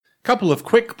Couple of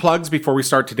quick plugs before we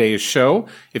start today's show.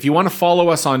 If you want to follow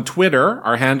us on Twitter,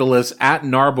 our handle is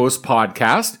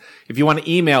 @NarbosPodcast. If you want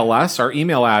to email us, our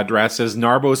email address is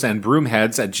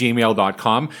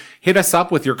narbosandbroomheads@gmail.com. Hit us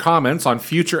up with your comments on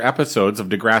future episodes of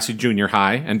Degrassi Junior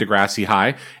High and Degrassi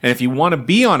High. And if you want to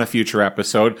be on a future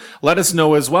episode, let us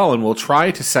know as well, and we'll try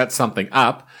to set something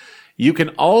up. You can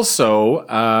also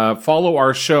follow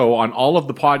our show on all of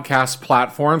the podcast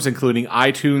platforms, including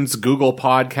iTunes, Google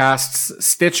Podcasts,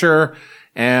 Stitcher,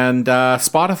 and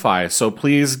Spotify. So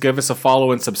please give us a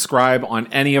follow and subscribe on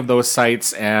any of those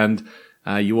sites, and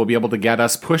you will be able to get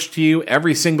us pushed to you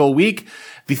every single week.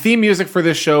 The theme music for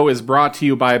this show is brought to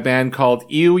you by a band called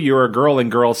Ew, You're a Girl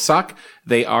and Girls Suck.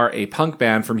 They are a punk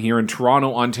band from here in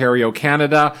Toronto, Ontario,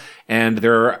 Canada, and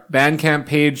their Bandcamp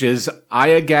page is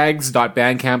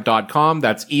eyagags.bandcamp.com.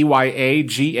 That's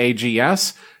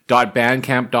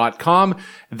EYAGAGS.bandcamp.com.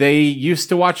 They used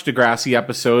to watch Degrassi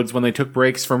episodes when they took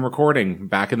breaks from recording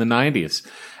back in the 90s.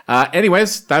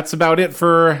 Anyways, that's about it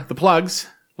for the plugs.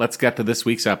 Let's get to this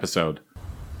week's episode.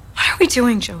 What are we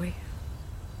doing, Joey?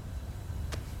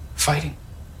 Fighting.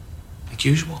 Like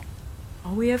usual.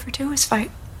 All we ever do is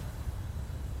fight.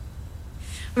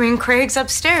 I mean, Craig's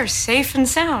upstairs, safe and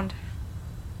sound.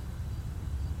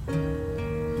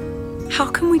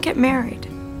 How can we get married?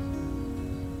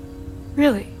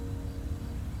 Really?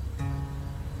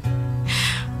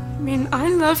 I mean, I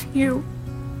love you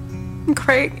and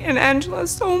Craig and Angela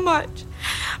so much.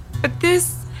 But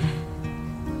this...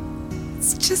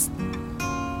 it's just...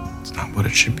 It's not what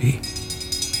it should be.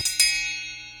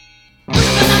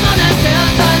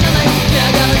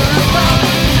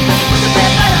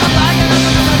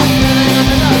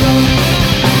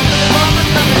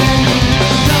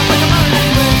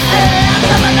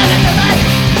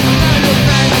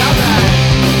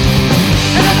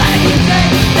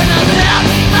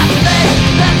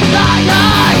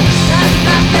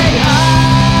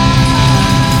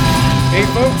 Hey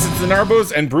folks, it's the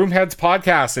Narbos and Broomheads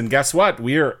podcast, and guess what?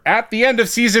 We're at the end of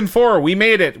season 4. We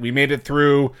made it. We made it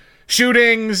through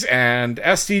shootings and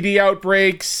STD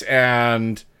outbreaks,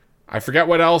 and I forget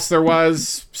what else there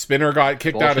was. Spinner got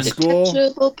kicked out of school.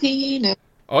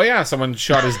 Oh yeah, someone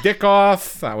shot his dick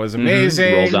off. That was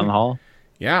amazing. Rolled down the hall.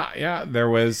 Yeah, there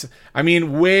was... I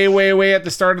mean, way at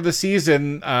the start of the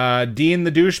season, Dean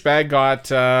the douchebag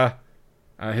got...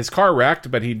 his car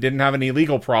wrecked, but he didn't have any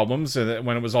legal problems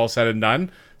when it was all said and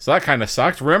done. So that kind of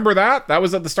sucked. Remember that? That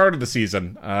was at the start of the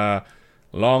season.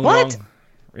 Long.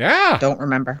 Yeah. Don't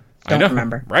remember. I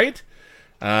know, right?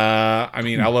 I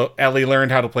mean, Ellie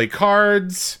learned how to play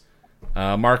cards.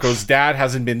 Marco's dad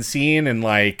hasn't been seen in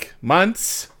like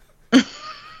months.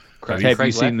 Have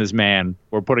you seen this man?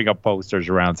 We're putting up posters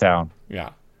around town.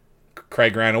 Yeah.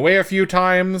 Craig ran away a few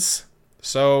times.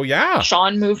 So, yeah.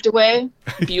 Sean moved away.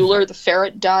 Bueller the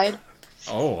ferret died.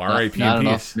 Oh, R.I.P. Not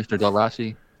enough, Mr. Del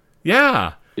Rossi.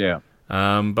 Yeah. Yeah.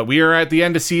 But we are at the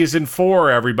end of season 4,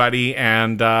 everybody.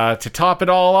 And to top it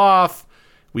all off,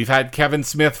 we've had Kevin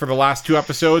Smith for the last 2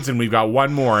 episodes, and we've got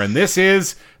one more. And this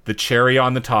is the cherry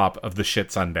on the top of the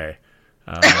shit sundae.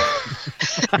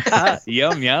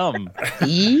 Yum, yum.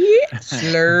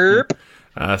 Slurp.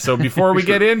 So before we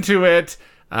get into it,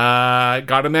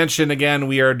 gotta mention again,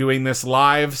 we are doing this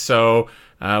live, so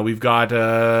we've got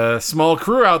a small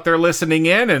crew out there listening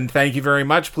in, and thank you very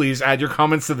much. Please add your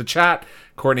comments to the chat.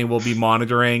 Courtney will be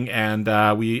monitoring,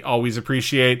 and we always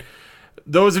appreciate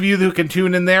those of you who can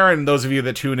tune in there, and those of you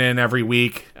that tune in every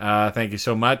week. Thank you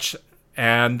so much.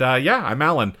 And I'm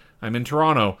Alan. I'm in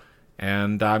Toronto,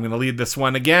 and I'm going to lead this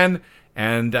one again.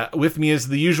 And with me is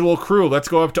the usual crew. Let's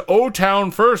go up to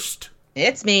O-Town first.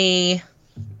 It's me,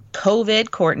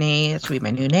 COVID Courtney. That should be my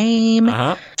new name.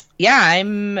 Yeah,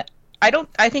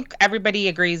 I think everybody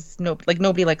agrees.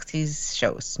 Nobody likes these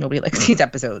shows. Nobody likes these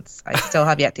episodes. I still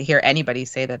have yet to hear anybody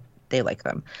say that they like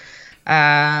them.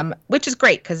 Which is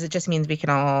great, because it just means we can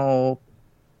all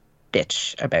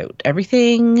bitch about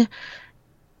everything.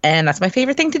 And that's my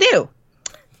favorite thing to do.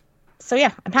 So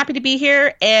yeah, I'm happy to be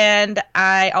here. And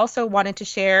I also wanted to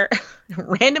share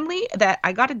randomly that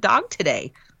I got a dog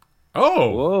today. Oh.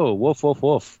 Whoa, woof, woof,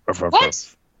 woof.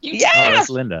 What? Yeah. Oh, that's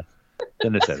Linda.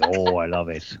 Linda said, oh, I love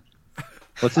it.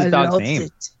 What's his dog's name?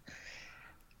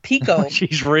 Pico.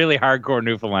 She's really hardcore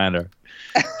Newfoundlander.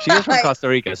 She is from Costa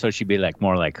Rica, so she'd be like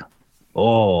more like,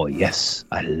 oh, yes,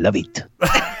 I love it.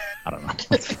 I don't know.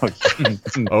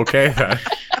 Okay.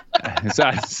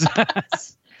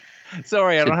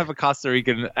 Sorry, I don't have a Costa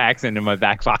Rican accent in my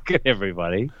back pocket,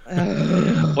 everybody.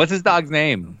 What's his dog's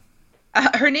name?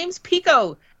 Her name's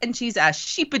Pico, and she's a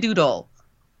sheepadoodle.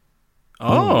 Oh,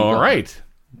 all right.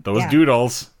 Those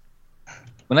doodles.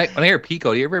 When I hear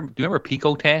Pico, do you remember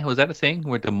Pico Tan? Was that a thing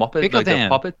where the Muppets, Pico like the Tan.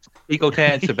 puppets, Pico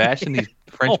Tan and Sebastian, these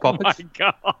French puppets Oh my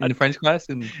god! in the French class,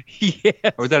 and Yes.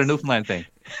 or was that a Newfoundland thing?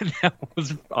 That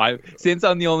was since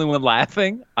I'm the only one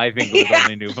laughing, I think it was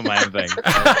only a Newfoundland thing.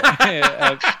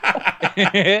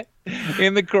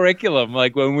 In the curriculum,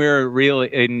 like when we were really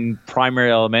in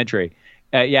primary elementary,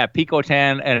 Pico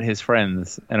Tan and his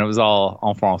friends, and it was all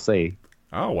en français.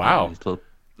 Oh, wow. These little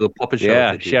puppet shows.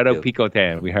 Yeah, they do, shout out too. Pico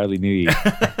Tan. We hardly knew you,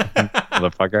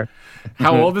 motherfucker.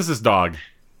 How old is this dog?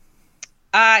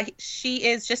 She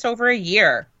is just over a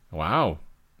year. Wow.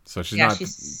 So she's Yeah, not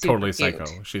she's super totally cute.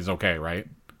 psycho. She's okay, right?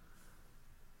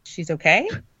 She's okay.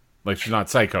 Like she's not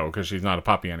psycho because she's not a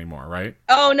puppy anymore, right?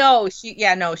 Oh no,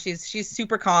 she's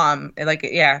super calm. Like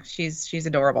she's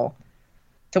adorable.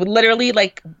 So we literally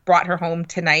like brought her home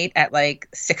tonight at like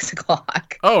 6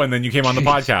 o'clock. Oh, and then you came on the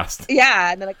podcast.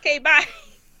 Yeah, and then like, okay, bye.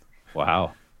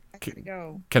 Wow. I gotta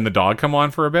go. Can the dog come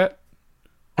on for a bit?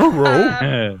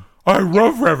 Hello. I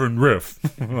love Reverend Riff.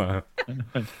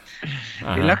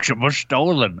 Election was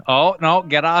stolen. Oh no,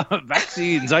 get off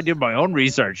vaccines. I did my own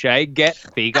research. Get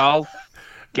Pico.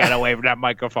 Get away from that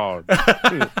microphone.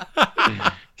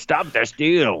 Stop the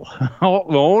steal.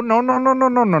 Oh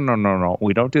no.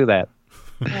 We don't do that.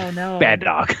 Oh no. Bad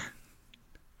dog.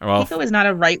 Well, Pico is not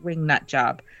a right-wing nut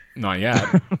job. not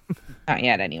yet. Not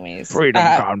yet, anyways. Freedom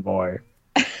convoy.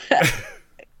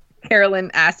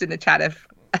 Carolyn asked in the chat if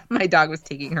my dog was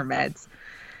taking her meds.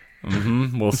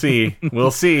 We'll see.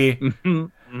 We'll see.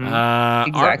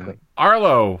 Exactly.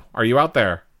 Arlo, are you out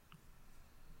there?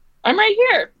 I'm right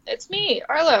here. It's me,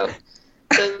 Arlo.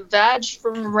 The Vag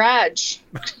from Raj.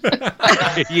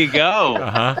 There you go.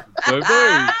 Uh-huh.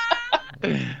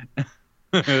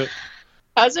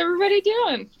 How's everybody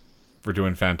doing? We're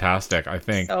doing fantastic, I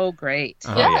think. So great.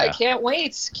 Yeah, I can't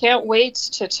wait. Can't wait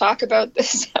to talk about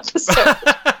this episode.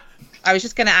 I was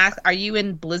just gonna ask, are you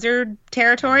in Blizzard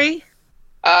territory?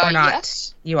 Or not?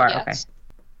 Yes. You are, Yes.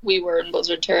 We were in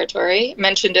Blizzard territory.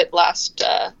 Mentioned it last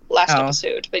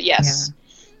episode, but yes.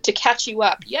 To catch you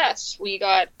up, yes, we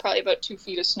got probably about 2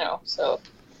 feet of snow, so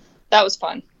that was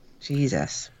fun.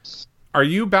 Jesus. Are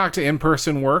you back to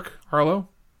in-person work, Arlo?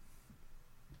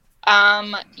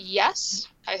 Yes,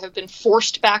 I have been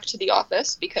forced back to the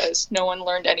office because no one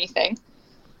learned anything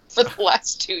for the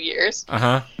last 2 years.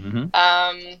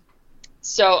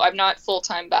 So I'm not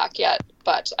full-time back yet,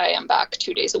 but I am back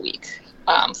 2 days a week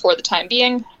for the time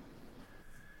being,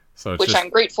 So which I'm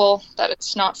grateful that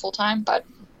it's not full-time, but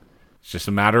it's just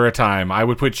a matter of time. I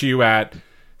would put you at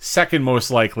second most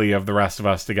likely of the rest of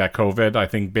us to get COVID. I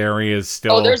think Barry is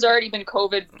still... Oh, there's already been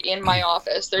COVID in my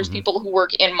office. There's people who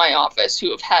work in my office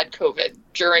who have had COVID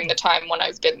during the time when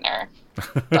I've been there.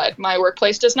 But my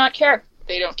workplace does not care.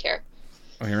 They don't care.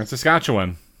 Well, here in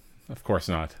Saskatchewan, of course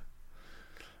not.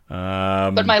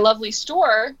 But my lovely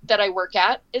store that I work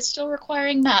at is still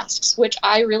requiring masks, which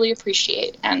I really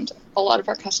appreciate. And a lot of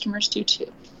our customers do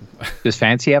too. Does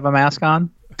Fancy have a mask on?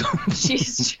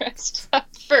 She's dressed up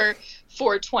for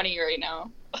 420 right now.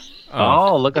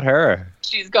 Oh, look at her.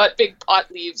 She's got big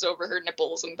pot leaves over her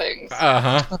nipples and things.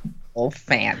 Uh-huh. Oh,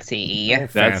 fancy.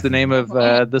 That's the name of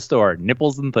the store.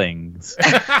 Nipples and Things.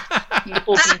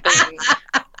 Nipples and things.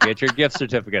 Get your gift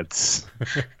certificates.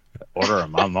 Order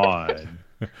them online.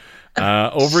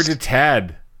 Over to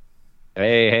Ted.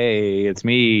 Hey, it's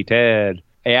me, Ted.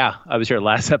 Yeah, I was here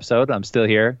last episode. I'm still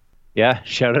here. Yeah,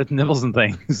 shout out to Nipples and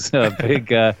Things.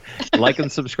 Big like and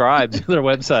subscribe to their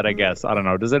website, I guess. I don't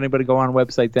know. Does anybody go on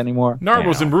websites anymore?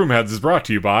 Narbles and Broomheads is brought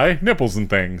to you by Nipples and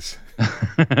Things.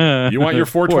 You want your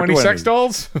 420 sex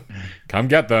dolls? Come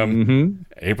get them.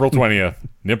 April 20th.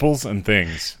 Nipples and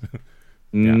Things.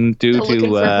 Due Looking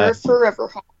for her forever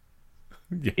home.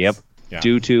 Yes. Yep. Yeah.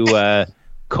 Due to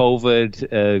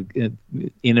COVID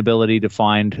inability to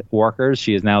find workers,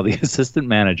 she is now the assistant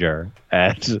manager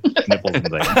at Nipples and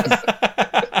Things.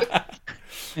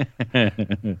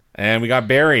 And we got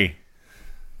Barry.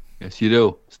 Yes, you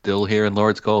do. Still here in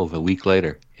Lord's Cove a week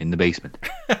later in the basement.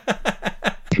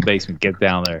 The basement, get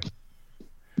down there.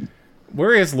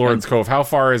 Where is Lord's Cove? How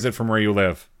far is it from where you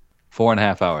live?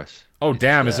 4.5 hours. Oh,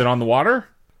 damn. Is it on the water?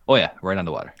 Oh, yeah, right on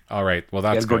the water. All right. Well, You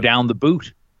that's gotta go good. down the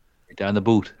boot. Right down the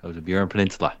boot of the Burin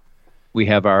Peninsula. We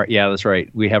have that's right.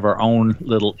 We have our own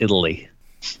little Italy.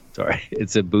 Sorry,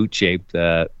 it's a boot-shaped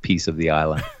piece of the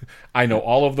island. I know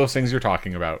all of those things you're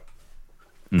talking about.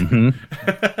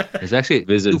 There's actually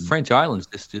Visit- 2 French islands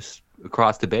just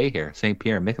across the bay here, St.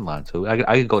 Pierre and Miquelon. So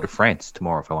I could go to France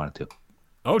tomorrow if I wanted to.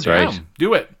 Oh, That's damn. right.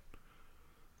 Do it.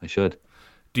 I should.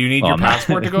 Do you need Well, your I'm not-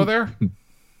 passport to go there? You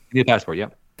need a passport,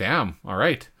 yep. Damn. All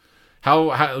right.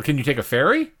 How can you take a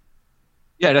ferry?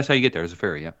 Yeah, that's how you get there. There's a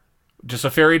ferry, yeah. Just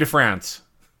a ferry to France.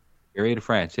 Area de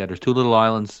France. Yeah, there's 2 little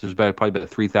islands. There's probably about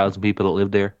 3,000 people that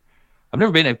live there. I've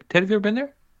never been. Ted, have you ever been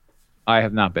there? I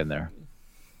have not been there.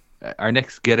 Our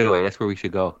next getaway. That's where we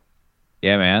should go.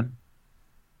 Yeah, man.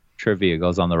 Trivia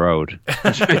goes on the road.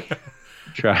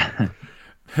 Try.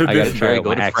 I gotta try Go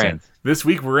my to accent. France. This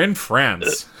week we're in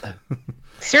France.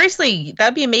 Seriously,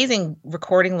 that'd be amazing.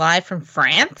 Recording live from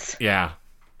France. Yeah.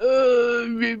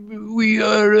 We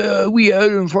are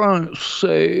in France.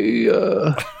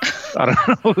 I don't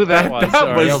know who that was.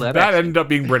 Sorry. That ended up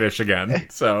being British again.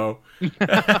 So.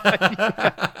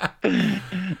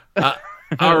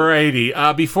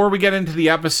 Alrighty. Before we get into the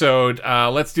episode,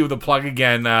 let's do the plug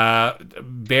again.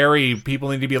 Barry, people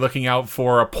need to be looking out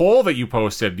for a poll that you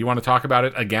posted. Do you want to talk about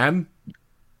it again?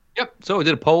 Yep. So we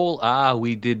did a poll.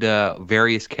 We did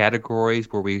various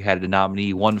categories where we had a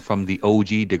nominee, one from the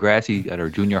OG Degrassi at our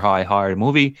junior high horror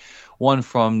movie, one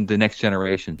from the next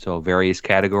generation. So various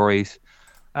categories,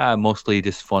 mostly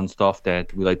just fun stuff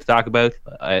that we like to talk about.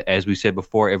 As we said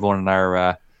before, everyone in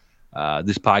our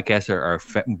this podcast are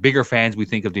bigger fans, we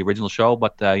think, of the original show,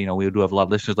 but we do have a lot of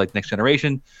listeners like Next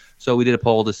Generation. So we did a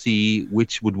poll to see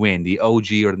which would win, the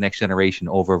OG or the Next Generation,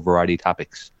 over a variety of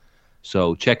topics.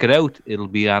 So check it out. It'll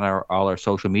be on all our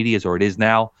social medias, or it is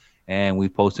now, and we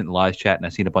posted in live chat, and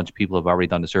I've seen a bunch of people have already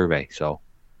done the survey. So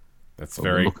that's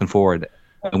we're looking forward,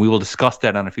 and we will discuss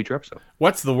that on a future episode.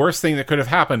 What's the worst thing that could have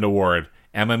happened, award?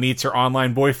 Emma meets her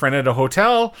online boyfriend at a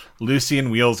hotel. Lucy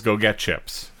and Wheels go get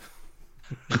chips.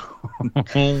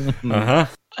 Yeah.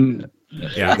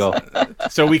 There you go.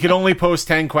 So we can only post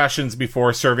 10 questions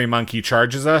before SurveyMonkey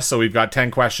charges us. So we've got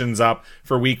 10 questions up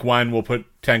for week 1. We'll put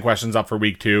 10 questions up for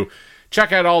week 2.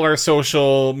 Check out all our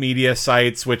social media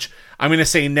sites, which I'm going to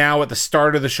say now at the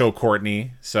start of the show,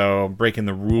 Courtney. So breaking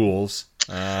the rules.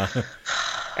 At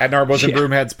Narbos and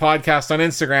Broomheads Podcast on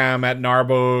Instagram, at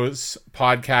Narbos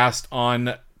Podcast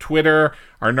on Twitter,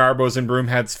 our Narbos and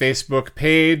Broomheads Facebook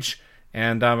page.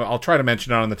 And I'll try to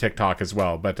mention it on the TikTok as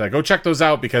well. But go check those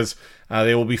out because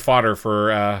they will be fodder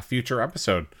for a future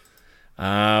episode.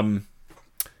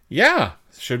 Yeah.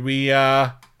 Should we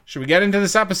get into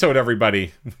this episode,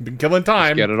 everybody? We've been killing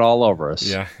time. Let's get it all over us.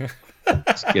 Yeah.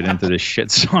 Let's get into this shit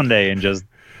Sunday and just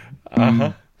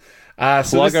plug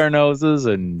our noses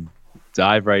and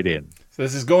dive right in. So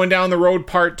this is Going Down the Road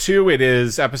Part 2. It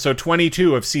is episode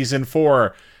 22 of Season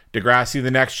 4, Degrassi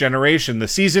The Next Generation. The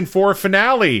Season 4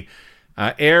 finale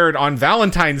aired on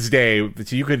Valentine's Day.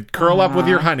 So you could curl up with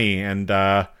your honey and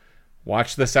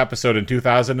watch this episode in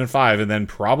 2005 and then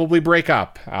probably break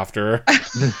up after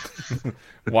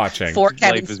watching. For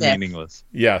Kevin Life is Smith. meaningless.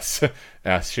 Yes.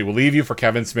 Yes, she will leave you for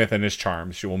Kevin Smith and his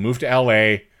charms. She will move to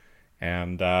LA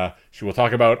and she will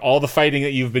talk about all the fighting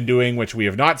that you've been doing, which we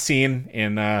have not seen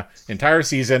in entire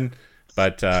season.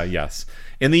 But yes.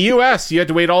 In the U.S., you had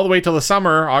to wait all the way till the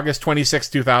summer, August 26,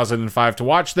 2005, to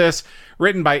watch this.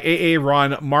 Written by A.A.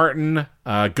 Ron Martin.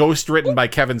 Ghost written by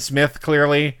Kevin Smith,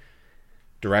 clearly.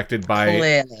 Directed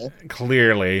by...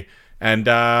 Clearly. And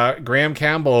Graham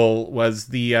Campbell was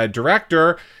the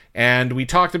director. And we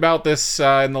talked about this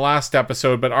in the last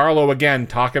episode. But Arlo, again,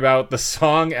 talk about the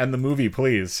song and the movie,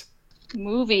 please.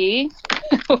 Movie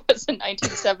was a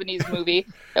 1970s movie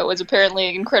that was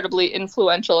apparently incredibly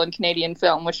influential in Canadian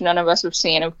film, which none of us have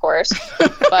seen, of course,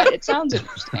 but it sounds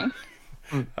interesting.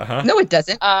 No, it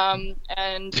doesn't. And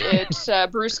it's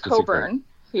Bruce Cockburn,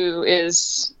 who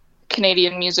is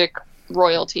Canadian music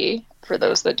royalty, for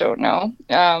those that don't know.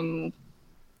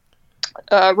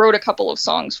 Wrote a couple of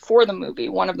songs for the movie,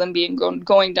 one of them being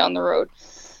Going Down the Road.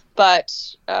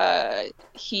 But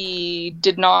he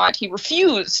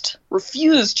refused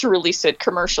to release it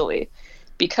commercially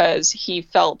because he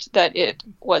felt that it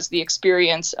was the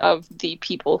experience of the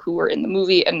people who were in the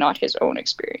movie and not his own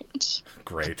experience.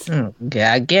 Great.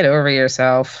 Yeah, get over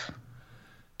yourself.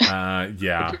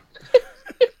 Yeah.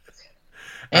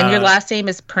 And your last name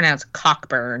is pronounced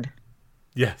Cockburn.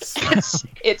 Yes.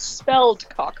 It's spelled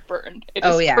Cockburn. It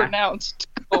is pronounced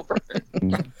Cockburn.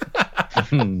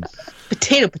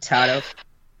 Potato.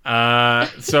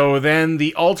 So then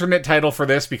the alternate title for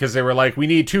this, because they were like, we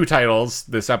need 2 titles.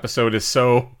 This episode is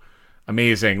so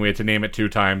amazing. We had to name it 2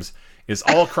 times. Is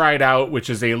All Cried Out, which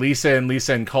is a Lisa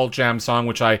and Cult Jam song,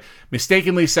 which I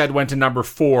mistakenly said went to number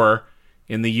 4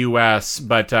 in the U.S.,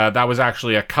 but that was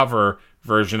actually a cover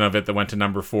version of it that went to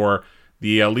number 4.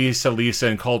 The Lisa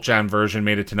and Cult Jam version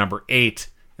made it to number 8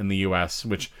 in the U.S.,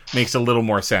 which makes a little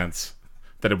more sense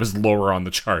that it was lower on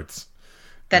the charts.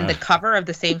 Then the cover of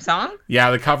the same song? Yeah,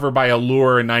 the cover by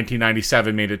Allure in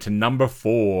 1997 made it to number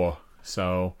 4.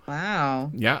 So,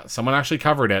 wow. Yeah, someone actually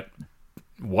covered it.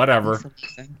 Whatever.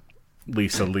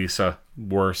 Lisa,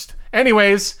 worst.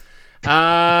 Anyways,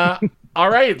 All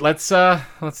right, let's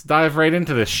dive right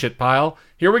into this shit pile.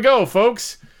 Here we go,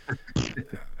 folks.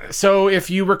 So if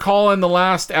you recall in the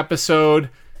last episode,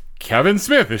 Kevin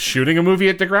Smith is shooting a movie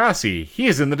at Degrassi. He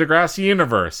is in the Degrassi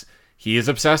universe. He is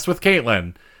obsessed with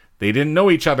Caitlin. They didn't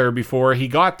know each other before he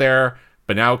got there,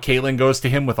 but now Caitlin goes to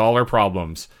him with all her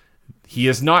problems. He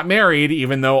is not married,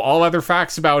 even though all other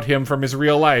facts about him from his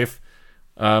real life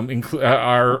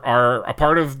are a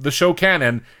part of the show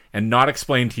canon and not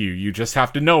explained to you. You just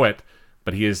have to know it.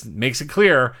 But he makes it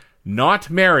clear, not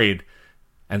married.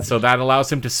 And so that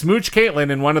allows him to smooch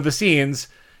Caitlin in one of the scenes.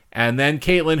 And then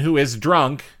Caitlin, who is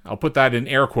drunk, I'll put that in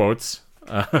air quotes,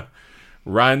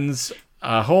 runs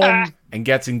home and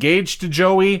gets engaged to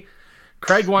Joey.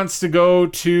 Craig wants to go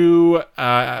to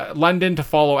London to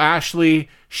follow Ashley.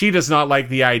 She does not like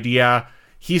the idea.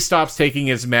 He stops taking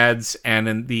his meds, and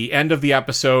in the end of the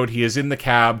episode, he is in the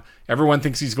cab. Everyone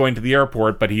thinks he's going to the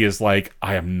airport, but he is like,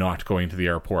 I am not going to the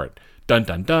airport. Dun,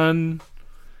 dun, dun.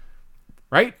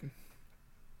 Right?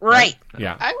 Right.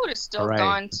 Yeah. I would have still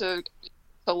gone to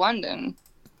London.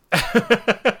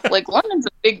 Like, London's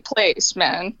a big place,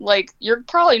 man. Like, you're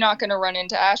probably not going to run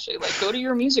into Ashley. Like, go to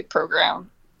your music program.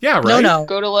 Yeah, right? No.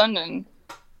 Go to London.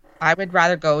 I would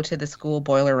rather go to the school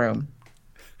boiler room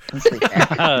and sleep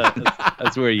there.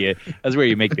 That's where you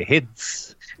make the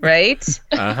hits. Right?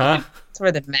 Uh-huh. That's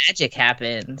where the magic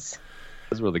happens.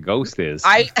 That's where the ghost is.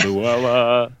 I-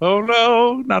 oh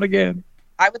no, not again.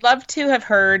 I would love to have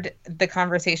heard the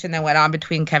conversation that went on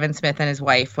between Kevin Smith and his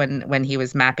wife when he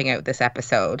was mapping out this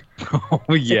episode.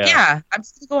 Oh yeah. Yeah, I'm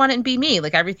just gonna go on it and be me.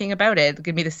 Like, everything about it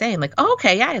could be the same. Like, oh,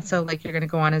 okay, yeah. So like, you're gonna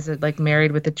go on as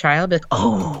married with a child. Like,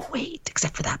 oh wait,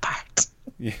 except for that part.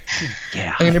 Yeah.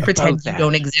 I'm gonna pretend you that.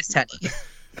 don't exist, honey.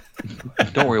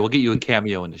 Don't worry, we'll get you a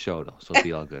cameo in the show, though, so it'll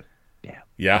be all good.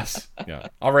 Yes. Yeah.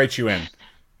 I'll write you in.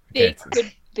 Okay.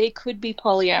 They could be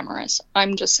polyamorous.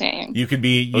 I'm just saying. You could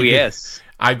be... Yes.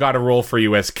 I've got a role for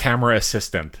you as camera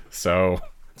assistant. So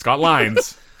it's got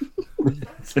lines.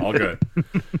 It's all good.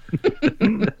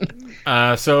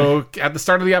 So at the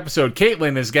start of the episode,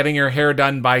 Caitlin is getting her hair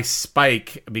done by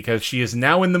Spike because she is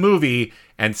now in the movie.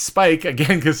 And Spike,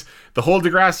 again, because the whole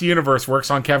Degrassi universe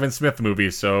works on Kevin Smith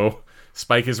movies. So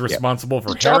Spike is responsible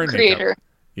for hair and makeup. Creator.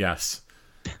 Yes.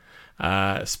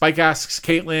 Spike asks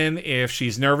Caitlin if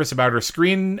she's nervous about her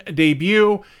screen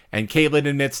debut, and Caitlin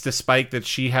admits to Spike that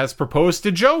she has proposed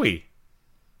to Joey.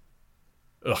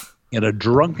 Ugh. In a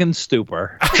drunken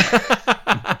stupor.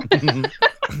 I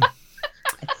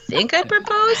think I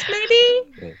proposed,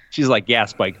 maybe? She's like, yeah,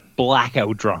 Spike,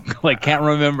 blackout drunk. Like, can't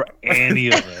remember any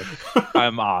of it.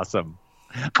 I'm awesome.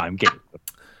 I'm gay.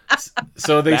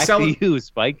 So they Back to you,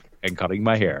 Spike, and cutting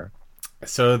my hair.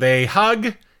 So they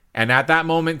hug. And at that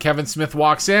moment, Kevin Smith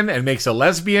walks in and makes a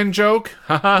lesbian joke.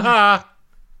 Ha ha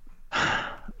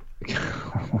ha.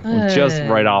 Just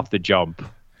right off the jump.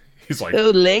 He's like, oh,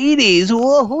 ladies.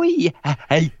 Whoa, Aruga,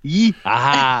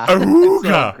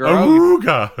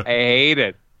 Aruga. I hate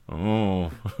it.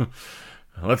 Oh.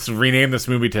 Let's rename this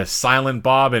movie to Silent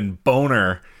Bob and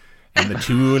Boner and the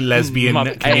two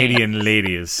lesbian Canadian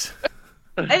ladies.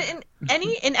 In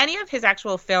any of his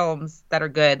actual films that are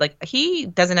good, like, he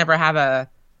doesn't ever have a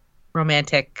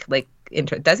romantic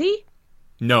does he?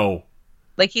 No.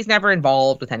 Like, he's never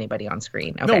involved with anybody on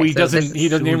screen. Okay, no, he so doesn't. He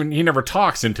never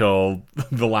talks until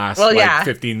the last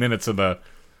 15 minutes of the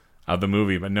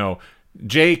movie. But no,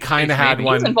 Jay kind of had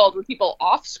one. He's involved with people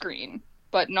off screen,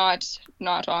 but not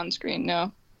on screen.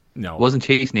 No. Wasn't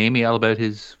Chase Amy all about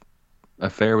his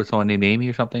affair with someone named Amy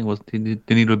or something? Did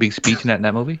he do a big speech in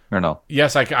that movie or no?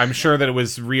 Yes, I'm sure that it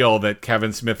was real that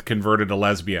Kevin Smith converted a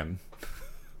lesbian.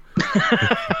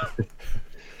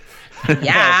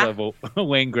 Yeah. I have a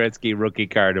Wayne Gretzky rookie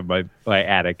card in my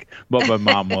attic, but my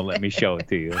mom won't let me show it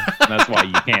to you. And that's why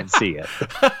you can't see it.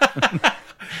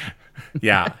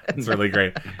 Yeah, it's really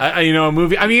great. A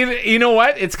movie. I mean, you know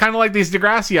what? It's kind of like these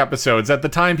Degrassi episodes. At the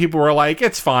time, people were like,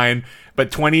 it's fine.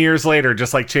 But 20 years later,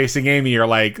 just like Chasing Amy, you're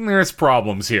like, there's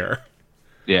problems here.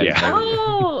 Yeah.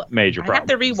 Oh, major I have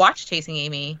problem. to rewatch Chasing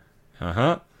Amy.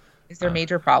 Uh-huh. Is there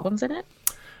major problems in it?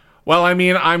 Well, I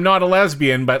mean, I'm not a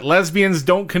lesbian, but lesbians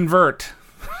don't convert.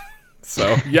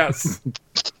 So, yes.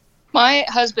 My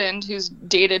husband, who's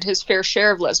dated his fair share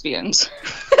of lesbians.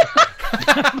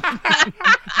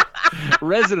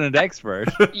 Resident expert.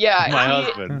 Yeah. My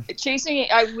husband.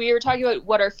 We were talking about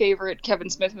what our favorite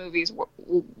Kevin Smith movies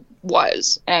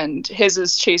was, and his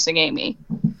is Chasing Amy.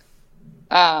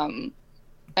 And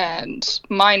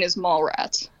mine is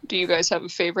Mallrats. Do you guys have a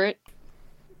favorite?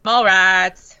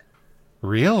 Mallrats.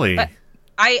 Really? But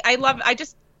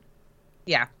just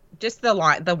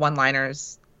the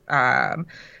one-liners.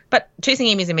 But Chasing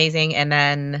Amy is amazing, and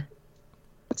then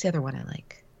What's the other one I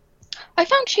like? I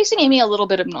found Chasing Amy a little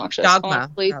bit obnoxious, Dogma.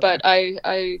 honestly, but I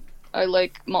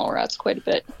like Mallrats quite a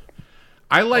bit.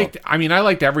 I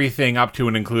liked everything up to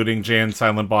and including Jay and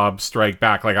Silent Bob Strike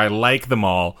Back. Like, I like them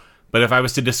all, but if I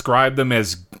was to describe them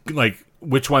as, like,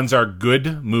 which ones are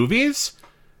good movies,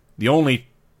 the only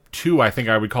two I think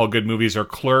I would call good movies are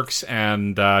Clerks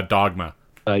and Dogma.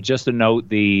 Just to note,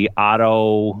 the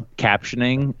auto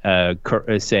captioning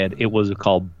said it was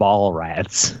called Ball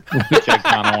Rats, which I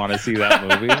kind of want to see that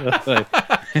movie. Is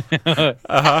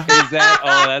that?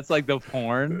 Oh, that's like the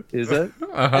porn, is it?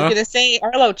 I was gonna say,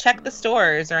 Arlo, check the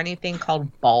stores. Is there anything called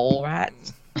Ball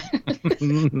Rats?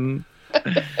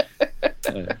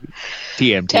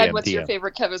 Ted, what's your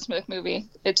favorite Kevin Smith movie?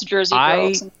 It's Jersey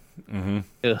Girl.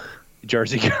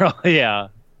 Jersey Girl, yeah.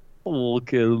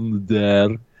 Look at him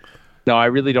there. No, I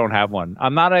really don't have one.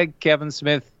 I'm not a Kevin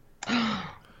Smith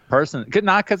person.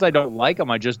 Not because I don't like him.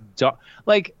 I just don't.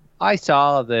 Like, I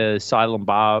saw the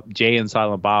Jay and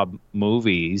Silent Bob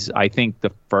movies. I think the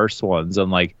first ones.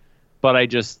 I'm like, but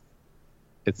it's just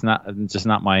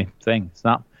not my thing. It's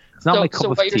not my cup of tea. So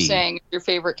what you're saying, your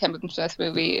favorite Kevin Smith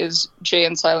movie is Jay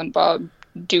and Silent Bob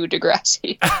do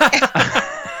Degrassi.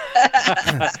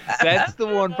 That's the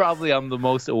one probably I'm the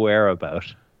most aware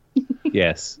about.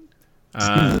 Yes.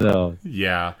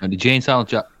 Yeah. And the Jay and Silent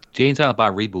Bob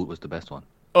reboot was the best one.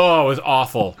 Oh, it was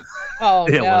awful. Oh,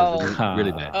 It no. was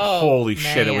really bad. Holy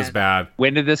shit, it was bad.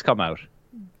 When did this come out?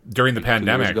 During the 2 years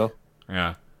pandemic. ago.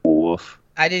 Yeah. Oof.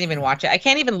 I didn't even watch it. I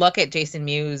can't even look at Jason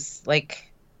Mewes. Like,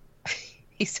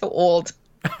 he's so old.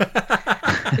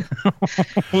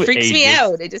 Freaks me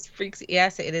out. It just freaks.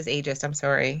 Yes, it is ageist. I'm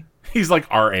sorry. He's like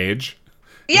our age.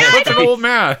 Yeah, Such an old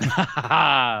man.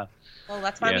 Well,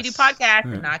 that's why we do Yes.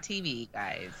 podcasts and not TV,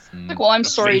 guys. Like, well, I'm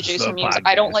sorry, Face Jason the Mewes.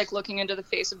 I don't podcast. like looking into the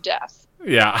face of death.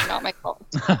 Yeah. Not my fault.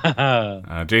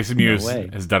 Jason Mewes way.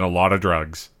 has done a lot of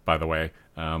drugs, by the way.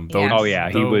 Oh yeah,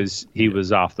 he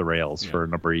was off the rails for a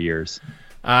number of years.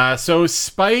 So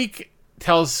Spike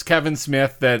tells Kevin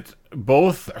Smith that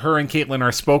both her and Caitlin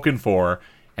are spoken for,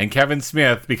 and Kevin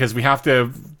Smith, because we have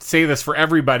to say this for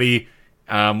everybody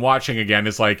watching again,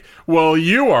 is like, well,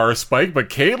 you are, Spike, but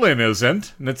Caitlin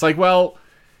isn't. And it's like, well,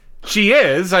 she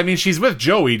is. I mean, she's with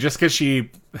Joey just because she,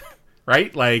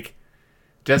 right? Like,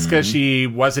 just because she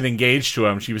wasn't engaged to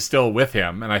him, she was still with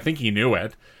him, and I think he knew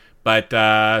it. But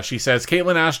she says,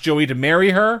 Caitlin asked Joey to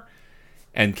marry her,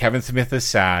 and Kevin Smith is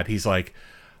sad. He's like,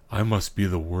 I must be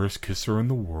the worst kisser in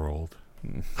the world.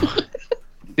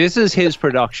 This is his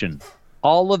production.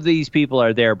 All of these people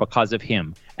are there because of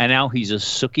him, and now he's a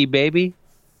sucky baby.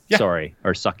 Yeah. Sorry,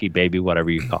 or sucky baby, whatever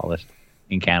you call it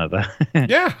in Canada.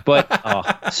 Yeah.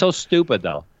 But so stupid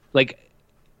though. Like,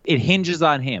 it hinges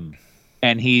on him,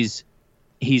 and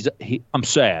I'm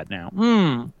sad now.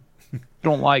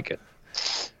 Don't like it.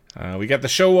 We got the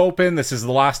show open. This is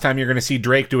the last time you're going to see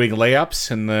Drake doing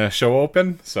layups in the show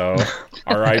open. So,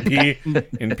 R.I.P.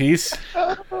 in peace.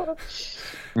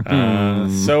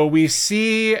 So we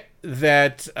see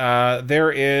that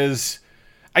there is,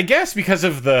 I guess, because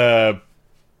of the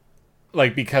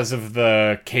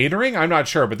catering. I'm not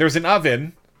sure, but there's an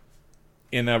oven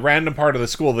in a random part of the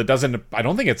school that doesn't. I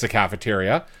don't think it's a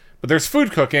cafeteria, but there's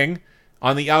food cooking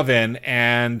on the oven,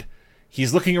 and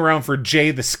he's looking around for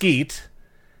Jay the Skeet.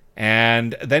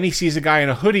 And then he sees a guy in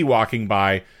a hoodie walking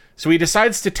by, so he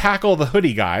decides to tackle the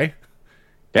hoodie guy.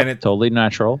 And it's totally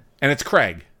natural. And it's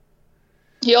Craig.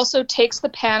 He also takes the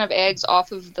pan of eggs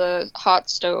off of the hot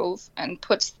stove and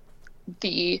puts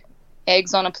the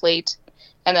eggs on a plate,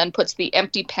 and then puts the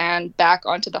empty pan back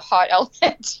onto the hot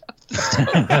element of the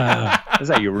stove. That's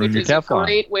how you ruin your Which is a Teflon.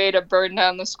 great way to burn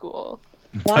down the school.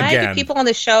 Why Again. do people on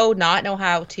the show not know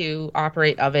how to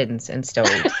operate ovens and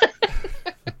stoves?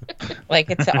 Like,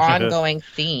 it's an ongoing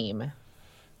theme.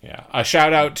 Yeah. A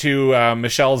shout out to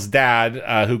Michelle's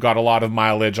dad, who got a lot of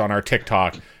mileage on our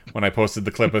TikTok when I posted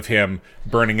the clip of him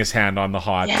burning his hand on the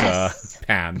hot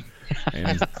pan.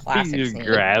 And, Classic He scene.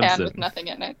 grabs Pan it. with nothing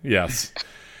in it. yes.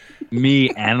 Me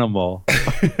animal.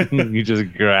 He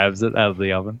just grabs it out of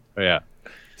the oven. Yeah.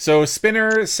 So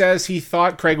Spinner says he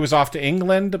thought Craig was off to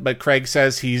England, but Craig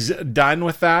says he's done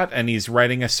with that and he's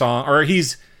writing a song, or he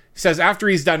says after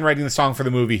he's done writing the song for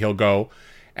the movie, he'll go.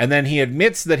 And then he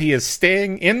admits that he is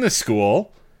staying in the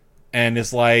school and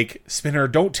is like, Spinner,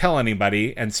 don't tell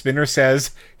anybody. And Spinner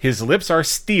says his lips are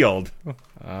steeled.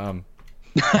 Because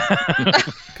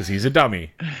he's a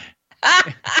dummy.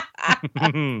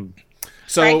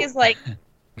 So Craig is like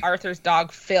Arthur's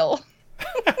dog, Phil.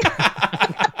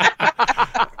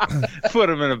 Put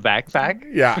him in a backpack.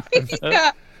 yeah.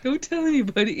 Yeah. Don't tell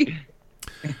anybody.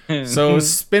 So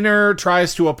Spinner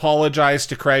tries to apologize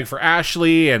to Craig for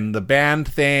Ashley and the band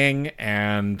thing,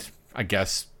 and I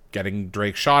guess getting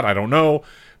Drake shot. I don't know.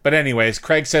 But anyways,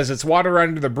 Craig says it's water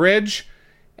under the bridge,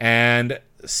 and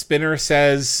Spinner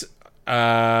says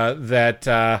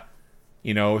that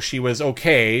she was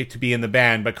okay to be in the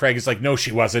band, but Craig is like, no,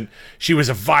 she wasn't. She was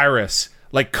a virus,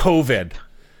 like COVID.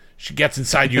 She gets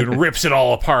inside you and rips it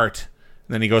all apart.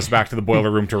 And then he goes back to the boiler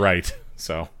room to write.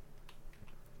 So,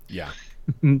 yeah.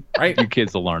 Right? Your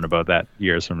kids will learn about that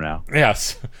years from now.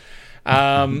 Yes.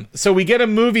 So we get a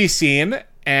movie scene,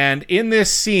 and in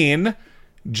this scene,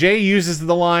 Jay uses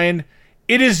the line,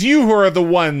 "It is you who are the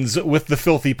ones with the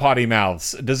filthy potty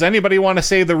mouths." Does anybody want to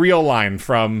say the real line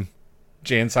from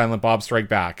Jay and Silent Bob Strike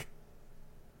Back?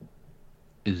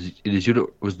 It is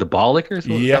you. Was the ball lickers?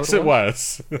 Yes, it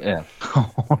was. Yeah.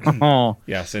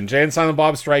 Yes, and Jay and Silent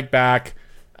Bob Strike Back.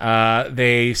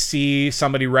 They see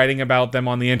somebody writing about them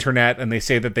on the internet, and they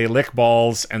say that they lick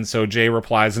balls, and so Jay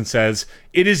replies and says,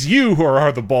 "It is you who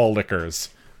are the ball lickers,"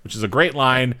 which is a great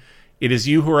line. "It is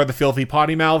you who are the filthy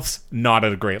potty mouths," not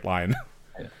a great line.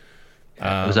 It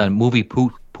was on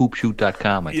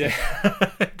moviepoopshoot.com, I think.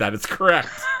 Yeah, that is correct.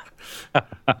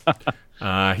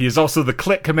 He is also the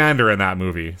click commander in that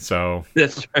movie, so...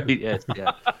 That's right, yes,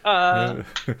 yeah.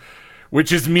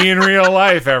 Which is me in real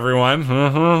life, everyone.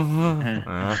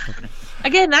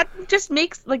 Again, that just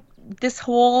makes like this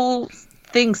whole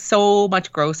thing so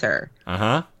much grosser.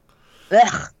 Uh-huh.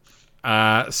 Ugh.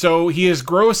 So he is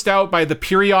grossed out by the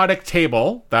periodic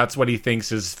table. That's what he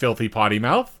thinks is filthy potty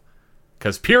mouth.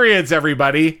 Because periods,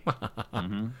 everybody.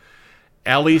 Mm-hmm.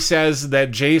 Ellie says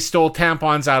that Jay stole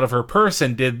tampons out of her purse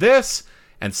and did this.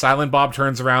 And Silent Bob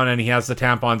turns around and he has the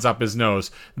tampons up his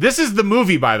nose. This is the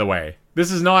movie, by the way.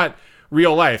 This is not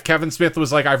real life. Kevin Smith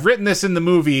was like, I've written this in the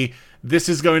movie. This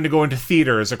is going to go into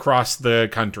theaters across the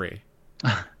country.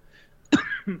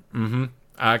 Mm-hmm.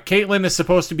 Caitlin is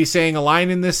supposed to be saying a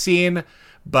line in this scene,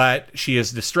 but she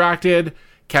is distracted.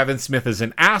 Kevin Smith is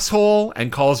an asshole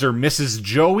and calls her Mrs.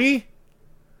 Joey.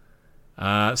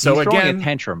 He's throwing a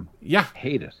tantrum. Yeah.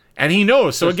 Hate it. And he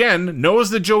knows. So again,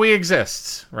 knows that Joey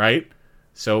exists, right?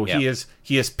 So he is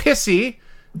pissy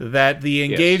that the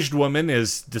engaged woman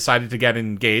is decided to get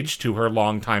engaged to her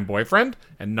longtime boyfriend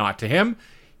and not to him.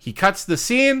 He cuts the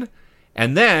scene,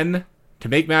 and then, to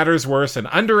make matters worse, an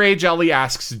underage Ellie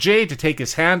asks Jay to take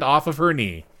his hand off of her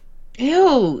knee.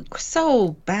 Ew, so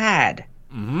bad.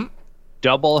 Mm-hmm.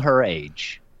 Double her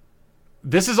age.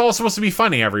 This is all supposed to be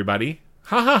funny, everybody.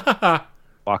 Ha ha ha ha.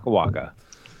 Waka waka.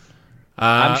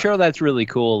 I'm sure that's really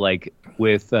cool, like,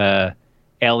 with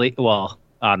Ellie. Well,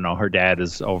 I don't know, her dad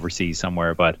is overseas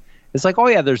somewhere, but it's like, oh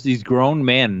yeah, there's these grown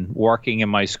men working in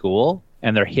my school,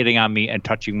 and they're hitting on me and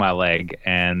touching my leg,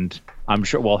 and I'm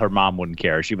sure, well, her mom wouldn't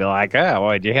care. She'd be like, oh,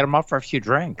 well, you hit him up for a few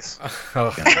drinks.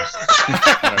 There's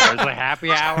a happy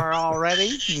hour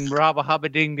already? Rubba hubba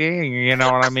ding ding, you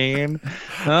know what I mean?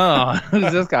 Oh,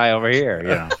 who's this guy over here,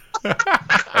 you know?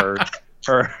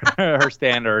 Her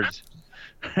standard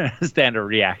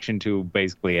reaction to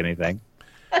basically anything.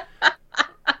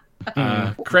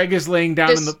 Craig is laying down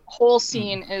this in the whole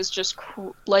scene is just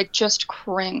just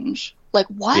cringe. Like,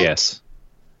 what? Yes.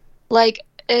 Like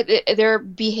they're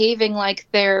behaving like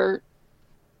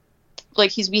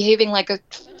he's behaving like a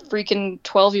freaking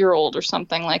 12-year-old or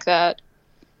something like that.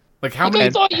 Like, how like, many? I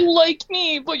thought you liked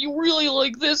me, but you really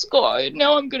like this guy.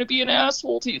 Now I'm gonna be an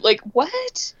asshole to you. Like,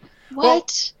 what?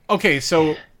 What? Well, okay,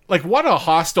 so like, what a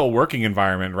hostile working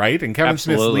environment, right? And Kevin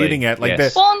Smith's leading it. Like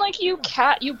this. Well, and like you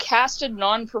casted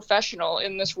non-professional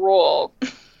in this role,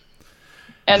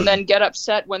 and then get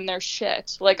upset when they're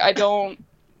shit. Like, I don't.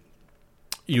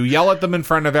 You yell at them in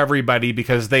front of everybody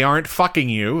because they aren't fucking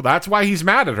you. That's why he's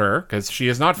mad at her, because she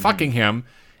is not fucking him.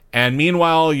 And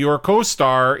meanwhile, your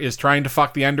co-star is trying to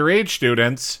fuck the underage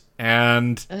students.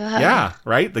 And yeah,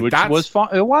 right? Like, which was fun.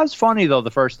 It was funny though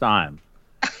the first time.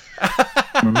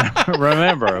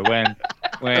 Remember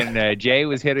when Jay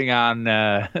was hitting on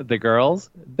the girls?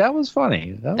 That was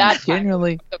funny. That was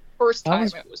genuinely the first time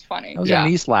it was funny. That was a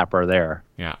knee slapper there.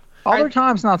 Yeah. Other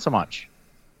times, not so much.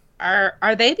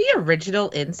 Are they the original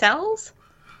incels?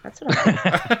 That's what I'm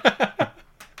the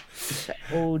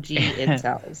OG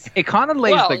incels. It kind of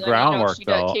lays the groundwork,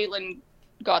 though. Caitlin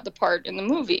got the part in the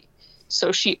movie,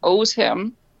 so she owes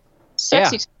him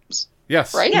sexy times.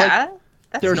 Yes. Right? Yeah.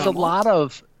 Like, there's a lot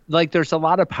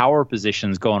of power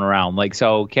positions going around. Like,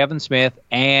 so Kevin Smith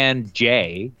and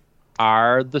Jay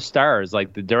are the stars,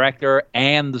 like the director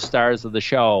and the stars of the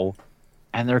show,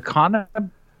 and they're kind of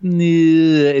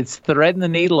it's threading the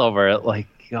needle over it. Like,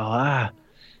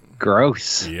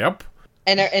 gross. Yep.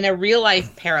 In a real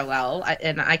life parallel,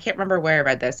 and I can't remember where I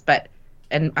read this, but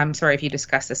and I'm sorry if you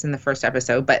discussed this in the first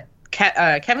episode, but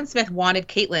Kevin Smith wanted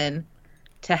Caitlin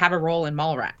to have a role in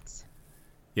Mallrats.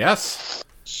 Yes.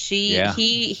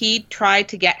 He tried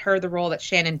to get her the role that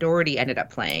Shannon Doherty ended up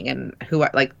playing, and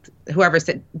whoever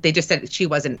said, they just said she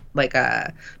wasn't like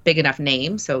a big enough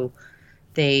name, so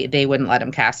they wouldn't let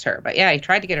him cast her. But yeah, he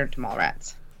tried to get her to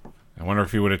Mallrats. I wonder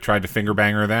if he would have tried to finger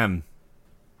bang her then.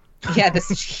 Yeah,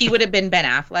 he would have been Ben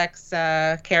Affleck's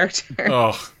character.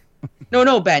 Oh.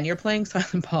 No, Ben, you're playing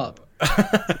Silent Bob.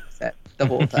 The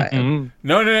whole time.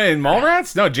 No, in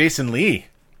Mallrats? No, Jason Lee.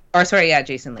 Or sorry, yeah,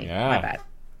 Jason Lee. Yeah. My bad.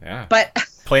 Yeah. But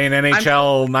playing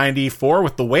NHL 94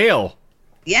 with the Whale.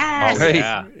 Yes. Oh,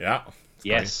 Yeah.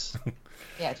 Yes.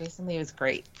 Yeah, Jason Lee was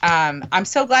great. I'm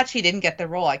so glad she didn't get the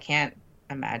role. I can't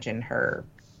imagine her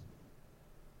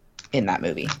in that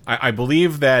movie. I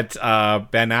believe that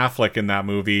Ben Affleck in that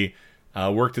movie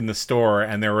worked in the store,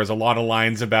 and there was a lot of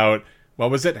lines about, what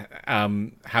was it?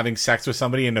 Having sex with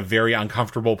somebody in a very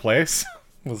uncomfortable place.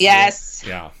 Yes.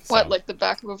 Yeah. What, like the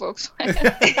back of a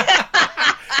Volkswagen?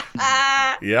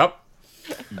 Yep.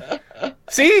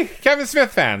 See? Kevin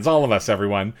Smith fans, all of us,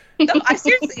 everyone. No, I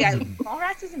seriously, yeah,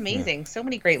 Mallrats is amazing. So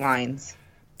many great lines.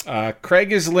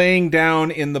 Craig is laying down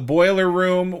in the boiler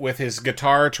room with his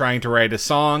guitar trying to write a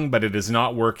song, but it is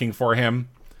not working for him.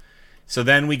 So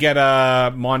then we get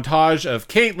a montage of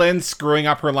Caitlin screwing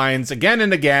up her lines again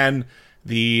and again.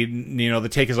 The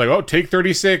take is like, oh, take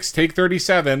 36, take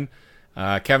 37.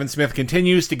 Kevin Smith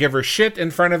continues to give her shit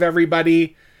in front of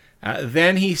everybody.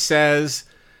 Then he says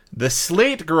the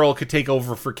Slate Girl could take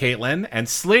over for Caitlin, and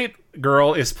Slate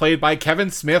Girl is played by Kevin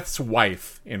Smith's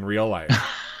wife in real life.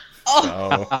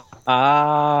 So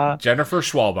Jennifer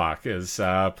Schwalbach is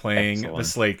playing Excellent. the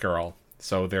Slate Girl.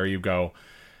 So there you go.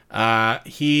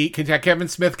 Kevin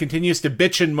Smith continues to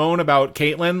bitch and moan about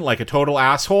Caitlin like a total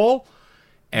asshole.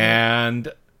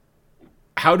 And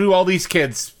how do all these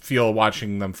kids feel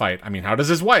watching them fight? I mean, how does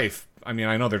his wife? I mean,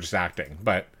 I know they're just acting,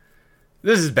 but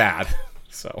this is bad.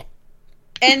 So.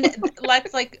 And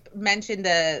let's mention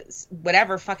the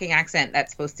whatever fucking accent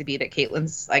that's supposed to be that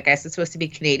Caitlin's, I guess it's supposed to be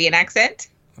Canadian accent.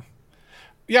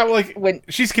 Yeah, well,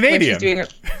 she's Canadian. When she's doing her...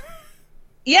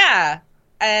 Yeah.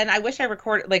 And I wish I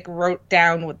wrote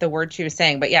down what the word she was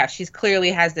saying, but yeah, she's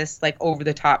clearly has this over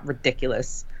the top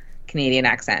ridiculous Canadian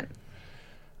accent.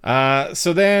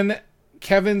 So then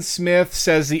Kevin Smith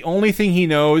says the only thing he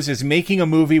knows is making a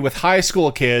movie with high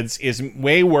school kids is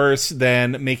way worse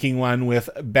than making one with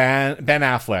Ben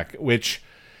Affleck, which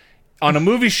on a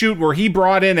movie shoot where he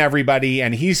brought in everybody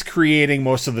and he's creating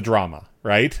most of the drama,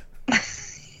 right?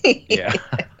 Yeah.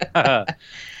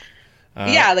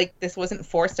 Yeah, this wasn't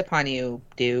forced upon you,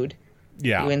 dude.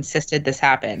 Yeah. You insisted this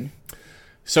happen.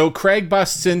 So Craig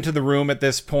busts into the room at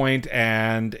this point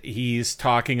and he's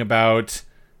talking about,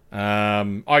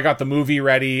 I got the movie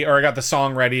ready, or I got the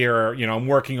song ready, or, I'm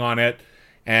working on it.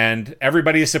 And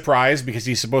everybody is surprised because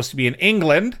he's supposed to be in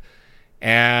England.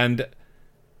 And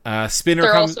Spinner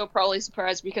They're also probably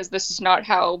surprised because this is not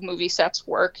how movie sets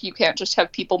work. You can't just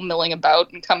have people milling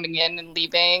about and coming in and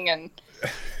leaving, and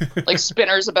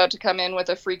Spinner's about to come in with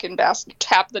a freaking basket,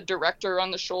 tap the director on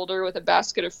the shoulder with a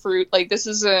basket of fruit. This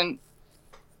is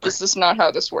not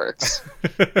how this works.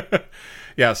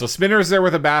 Yeah, so Spinner's there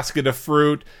with a basket of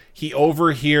fruit. He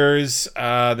overhears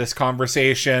this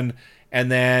conversation,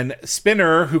 and then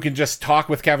Spinner, who can just talk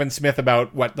with Kevin Smith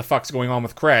about what the fuck's going on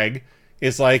with Craig,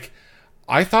 is like,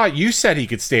 I thought you said he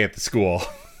could stay at the school.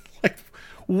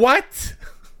 What?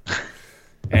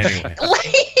 Anyway.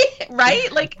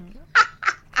 Right?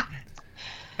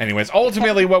 Anyways,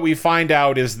 ultimately what we find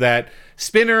out is that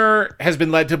Spinner has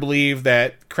been led to believe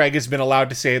that Craig has been allowed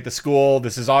to stay at the school.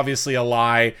 This is obviously a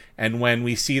lie. And when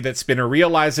we see that Spinner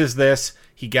realizes this,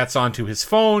 he gets onto his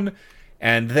phone.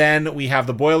 And then we have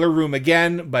the boiler room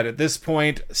again. But at this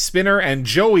point, Spinner and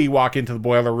Joey walk into the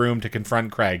boiler room to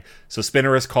confront Craig. So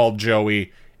Spinner has called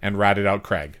Joey and ratted out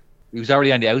Craig. He was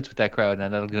already on the outs with that crowd,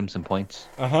 and that'll give him some points.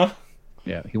 Uh-huh.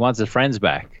 Yeah, he wants his friends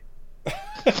back.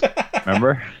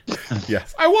 Remember?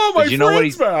 Yes. I want my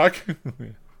friends back.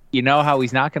 You know how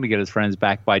he's not going to get his friends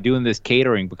back? By doing this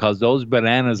catering, because those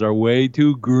bananas are way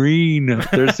too green.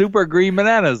 They're super green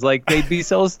bananas. They'd be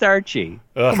so starchy.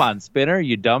 Ugh. Come on, Spinner,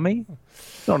 you dummy.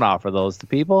 Don't offer those to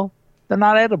people. They're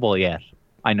not edible yet.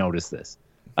 I noticed this.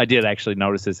 I did actually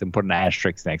notice this and put an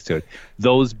asterisk next to it.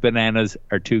 Those bananas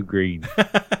are too green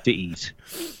to eat.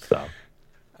 So...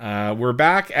 we're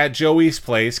back at Joey's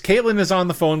place. Caitlin is on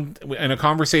the phone in a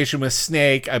conversation with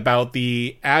Snake about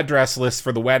the address list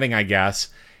for the wedding, I guess.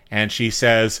 And she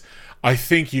says, I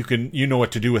think you know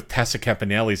what to do with Tessa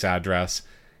Campanelli's address.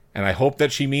 And I hope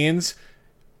that she means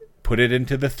put it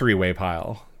into the three-way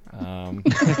pile.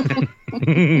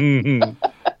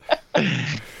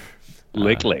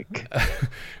 Lick, lick.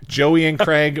 Joey and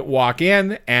Craig walk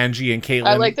in. Angie and Caitlin.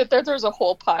 I like that there's a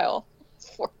whole pile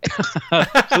for it.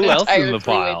 Who else is in Entire the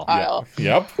three-way pile?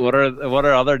 Yep. What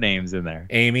are other names in there?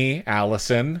 Amy,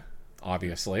 Allison,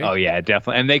 obviously. Oh yeah,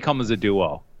 definitely. And they come as a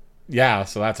duo. Yeah,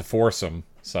 so that's a foursome.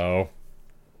 So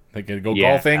they could go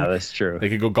Yeah, golfing. that's true. They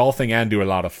could go golfing and do a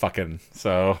lot of fucking.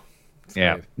 So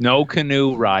Yeah. No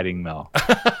canoe riding though.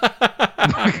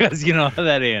 Because you know how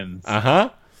that ends.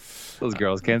 Those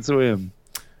girls can't swim.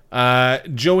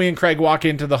 Joey and Craig walk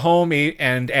into the home,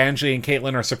 and Angie and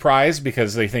Caitlin are surprised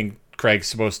because they think Craig's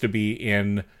supposed to be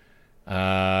in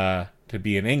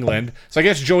England. So I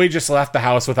guess Joey just left the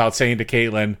house without saying to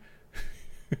Caitlin,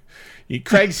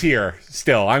 Craig's here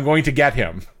still. I'm going to get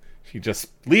him. He just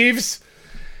leaves.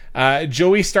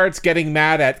 Joey starts getting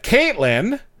mad at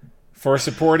Caitlin for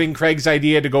supporting Craig's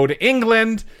idea to go to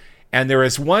England. And there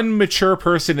is one mature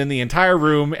person in the entire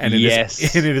room, and it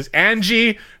is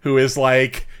Angie, who is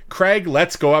like, Craig,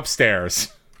 let's go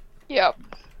upstairs. Yep.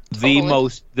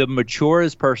 Totally. The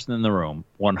maturest person in the room,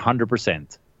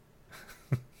 100%.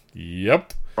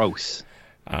 Yep. Gross.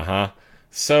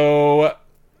 So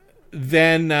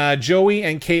then Joey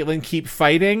and Caitlin keep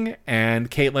fighting, and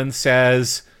Caitlin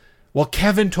says, well,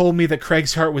 Kevin told me that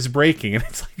Craig's heart was breaking. And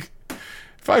it's like,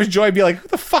 if I was Joey, I'd be like, who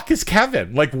the fuck is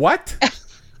Kevin? Like, what?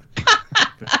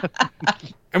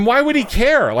 And why would he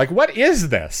care? Like, what is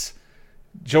this?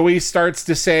 Joey starts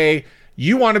to say,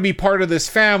 you want to be part of this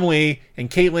family, and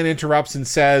Caitlin interrupts and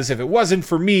says, if it wasn't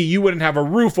for me, you wouldn't have a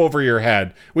roof over your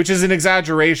head, which is an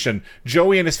exaggeration.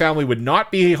 Joey and his family would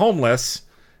not be homeless.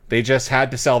 They just had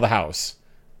to sell the house.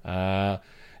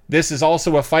 This is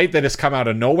also a fight that has come out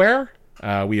of nowhere.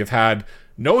 We have had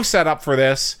no setup for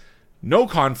this, no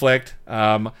conflict.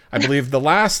 I believe the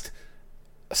last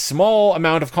small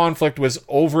amount of conflict was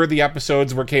over the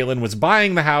episodes where Caitlin was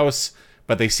buying the house,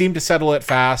 but they seem to settle it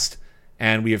fast,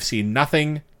 and we have seen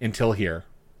nothing until here.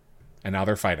 And now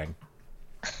they're fighting.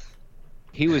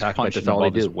 He was punching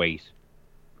above his weight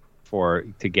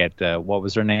to get what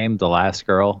was her name? The last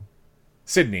girl?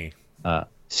 Sydney.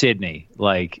 Sydney.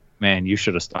 Like, man, you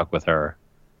should have stuck with her.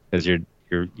 Because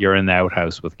you're in the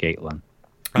outhouse with Caitlin.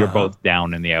 You're both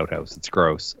down in the outhouse. It's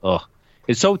gross. Ugh.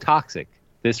 It's so toxic,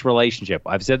 this relationship.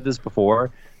 I've said this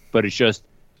before, but it's just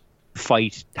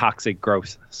fight toxic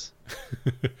grossness.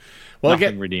 Well,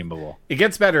 nothing redeemable. It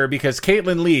gets better because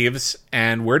Caitlin leaves,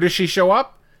 and where does she show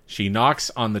up? She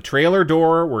knocks on the trailer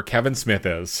door where Kevin Smith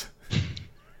is.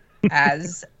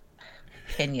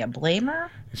 Can you blame her?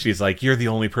 She's like, you're the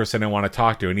only person I want to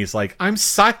talk to. And he's like, I'm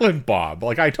Silent Bob.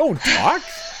 Like, I don't talk.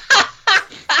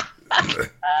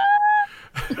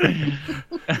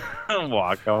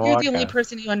 You're the only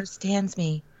person who understands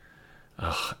me.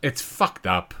 Ugh, it's fucked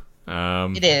up.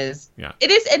 It is. Yeah.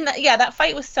 It is. And that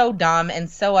fight was so dumb and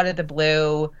so out of the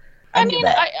blue. I mean,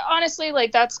 honestly,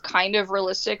 like, that's kind of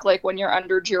realistic. Like, when you're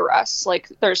under duress, like,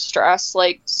 there's stress.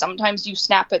 Like, sometimes you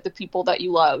snap at the people that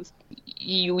you love.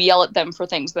 You yell at them for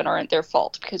things that aren't their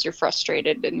fault because you're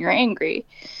frustrated and you're angry.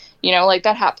 You know, like,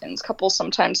 that happens. Couples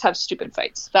sometimes have stupid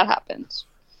fights. That happens.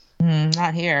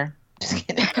 Not here. Just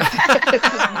kidding.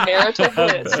 Marital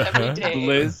bliss every day.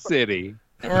 Bliss City.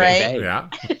 Right? Yeah.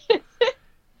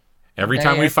 Every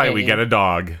time we fight, we get a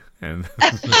dog. And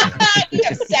we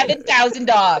have 7,000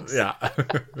 dogs. Yeah.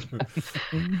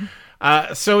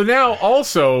 So now,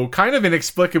 also, kind of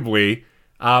inexplicably,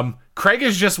 Craig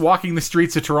is just walking the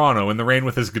streets of Toronto in the rain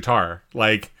with his guitar.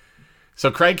 Like,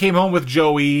 so Craig came home with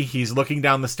Joey. He's looking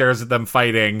down the stairs at them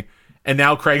fighting. And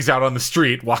now Craig's out on the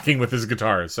street walking with his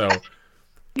guitar. So,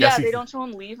 yeah, they don't show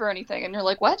him leave or anything. And you're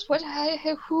like, what?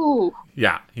 Who?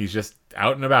 Yeah, he's just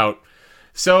out and about.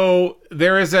 So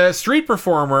there is a street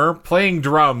performer playing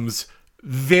drums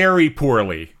very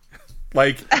poorly.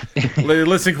 Like,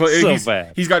 listen,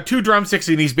 bad. He's got two drumsticks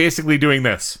and he's basically doing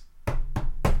this.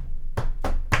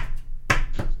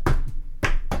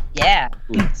 Yeah.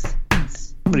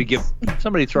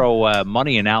 Somebody throw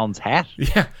money in Alan's hat.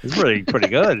 Yeah, it's pretty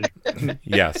good.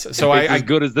 Yes, so I as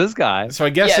good as this guy. So I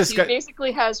guess this he guy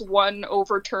basically has one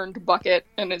overturned bucket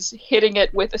and is hitting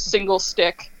it with a single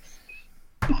stick.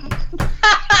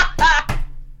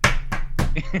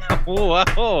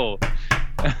 Whoa.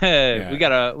 We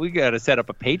gotta set up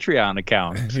a Patreon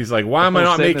account. He's like, why am I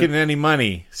not making any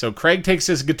money? So Craig takes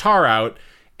his guitar out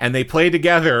and they play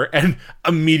together and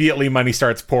immediately money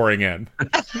starts pouring in.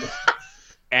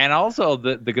 And also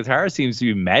the guitar seems to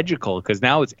be magical because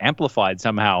now it's amplified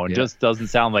somehow and just doesn't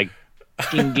sound like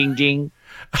jing jing jing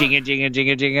jinga jinga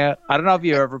jinga jinga. I don't know if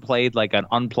you ever played like an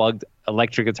unplugged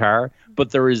electric guitar,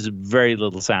 but there is very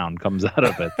little sound comes out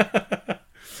of it.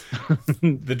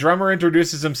 The drummer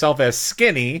introduces himself as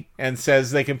Skinny and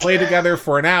says they can play together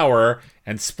for an hour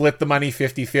and split the money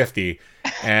 50-50.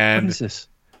 What And is this?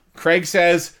 Craig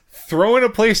says, throw in a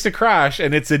place to crash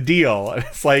and it's a deal. And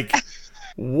it's like,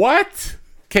 what?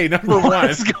 Okay, number one.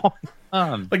 What's going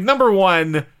on? Like, number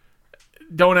one,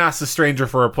 don't ask the stranger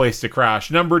for a place to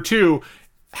crash. Number two,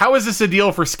 how is this a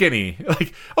deal for Skinny?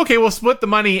 Like, okay, we'll split the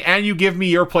money and you give me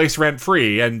your place rent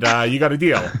free and you got a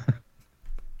deal.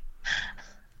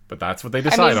 But that's what they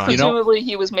decide on. Presumably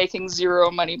he was making zero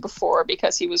money before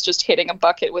because he was just hitting a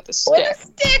bucket with a stick. With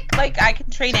a stick! Like, I can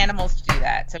train animals to do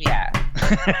that, so yeah.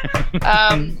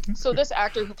 So this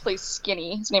actor who plays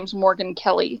Skinny, his name's Morgan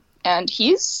Kelly, and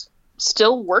he's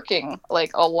still working,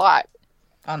 like, a lot.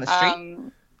 On the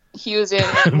street? He was in,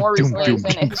 more recently, he was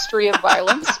in A History of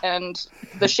Violence and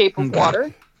The Shape of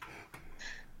Water.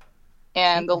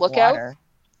 And The Lookout.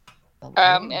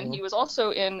 And he was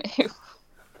also in a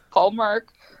Hallmark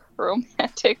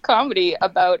romantic comedy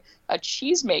about a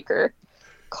cheesemaker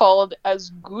called As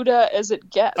Gouda as It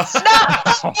Gets.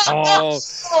 Oh,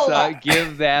 so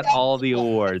give that all the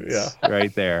awards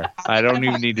right there. I don't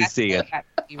even need to see it.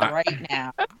 Right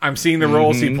now. I'm seeing the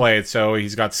roles he played. So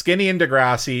he's got Skinny in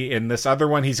Degrassi. In this other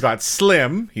one, he's got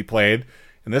Slim, he played.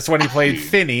 In this one, he played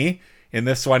Finny. In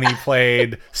this one, he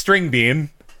played String Bean.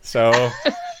 So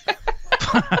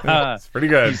it's pretty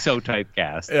good. He's so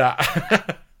typecast. Yeah.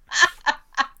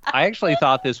 I actually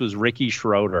thought this was Ricky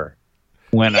Schroeder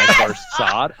when I first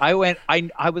saw it.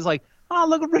 I was like, oh,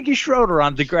 look at Ricky Schroeder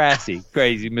on Degrassi.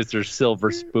 Crazy Mr.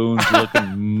 Silver Spoons looking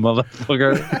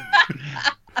motherfucker.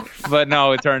 But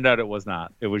no, it turned out it was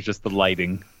not. It was just the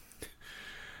lighting.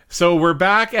 So we're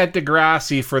back at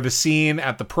Degrassi for the scene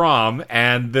at the prom,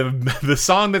 and the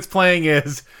song that's playing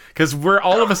is, because we're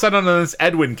all of a sudden on this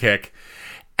Edwin kick.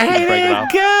 Ain't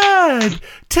it good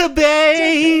to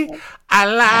be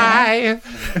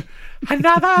alive?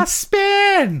 Another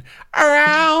spin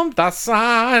around the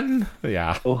sun.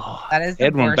 Yeah. Oh, That is the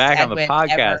Edwin worst back on the Edwin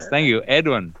podcast. ever. Thank you,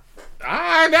 Edwin.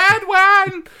 I'm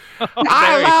Edwin. I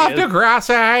There love he is.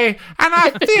 Degrassi, and I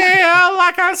feel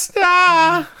like a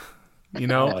star. You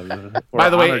know, We're by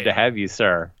the way, honored to have you,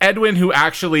 sir. Edwin, who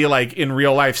actually, like, in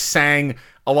real life sang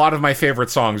a lot of my favorite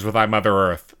songs with I Mother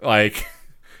Earth. Like,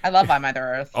 I love I Mother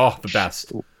Earth. oh, the best.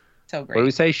 So What did we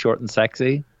great. say? Short and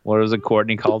sexy? What was it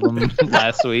Courtney called them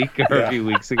last week or a few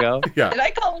weeks ago? Yeah. Did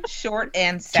I call him short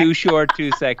and sexy? Too short,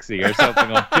 too sexy, or something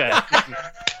like that.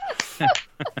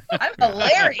 I'm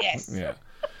hilarious. Yeah.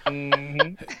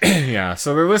 Mhm. Yeah.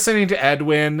 So they're listening to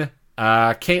Edwin.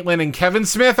 Caitlin and Kevin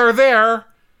Smith are there.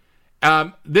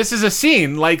 This is a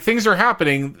scene. Like, things are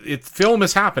happening. Film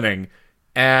is happening.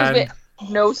 And It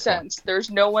makes no sense. There's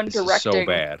no one This is directing. so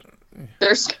bad.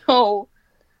 There's no,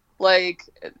 like,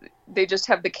 they just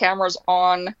have the cameras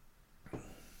on,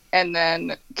 and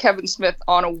then Kevin Smith,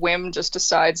 on a whim, just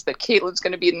decides that Caitlin's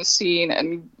going to be in the scene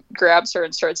and grabs her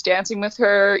and starts dancing with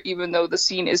her, even though the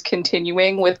scene is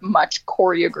continuing with much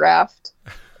choreographed,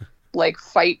 like,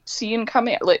 fight scene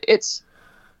coming. Like, it's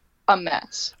a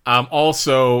mess.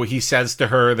 also, he says to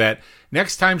her that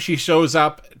next time she shows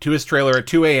up to his trailer at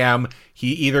 2 a.m., he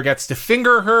either gets to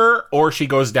finger her or she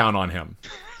goes down on him.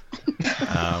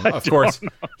 Of course,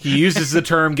 he uses the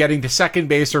term getting to second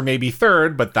base or maybe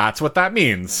third, but that's what that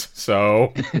means.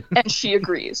 So, And she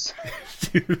agrees.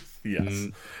 yes.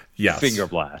 Yes. Finger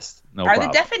blast. No Are problem.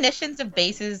 the definitions of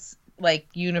bases like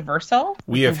universal?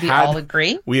 We have Would we had- all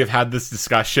agree? We have had this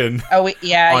discussion Oh,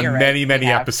 yeah, on you're right. many, many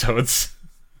We have. episodes.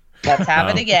 Let's have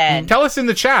it again. Tell us in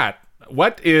the chat,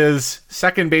 what is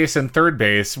second base and third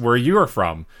base where you are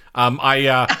from?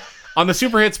 On the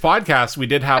Super Hits podcast, we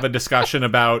did have a discussion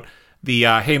about the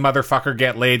 "Hey motherfucker,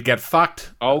 get laid, get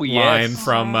fucked" Oh, yes. line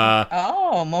from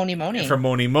Oh, Moni Moni. from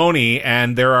Moni Moni,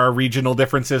 and there are regional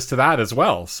differences to that as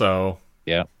well. So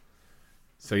Yeah.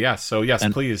 yes,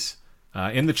 And- please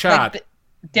in the chat, Like,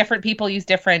 different people use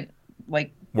different,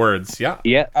 like, words. Yeah,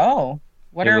 Yeah. oh.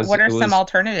 What It are was- what are it some was-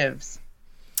 alternatives?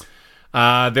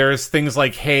 there's things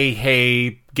like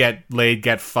 "Hey, get laid,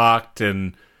 get fucked,"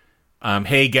 and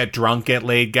 "Hey, get drunk, get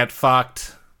laid, get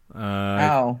fucked."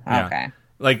 Oh, yeah. okay.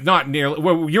 Like, not nearly.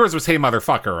 Well, yours was "Hey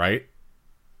motherfucker," right?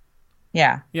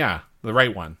 Yeah. Yeah, the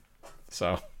right one.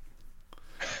 So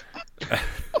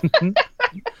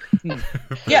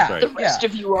Yeah. right. The rest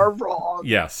of you are wrong.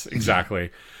 yes,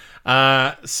 exactly.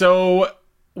 So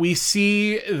we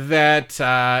see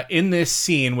that in this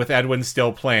scene with Edwin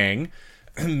still playing,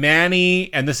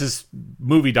 Manny, and this is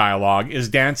movie dialogue, is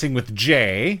dancing with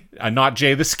Jay, not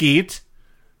Jay the Skeet.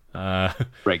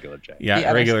 Regular Jay. The Yeah,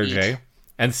 other regular Skeet. Jay.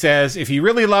 And says if he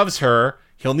really loves her,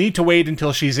 he'll need to wait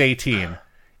until she's 18.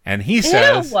 And he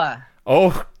says, Ew.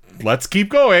 oh, let's keep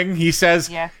going. He says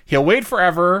Yeah. he'll wait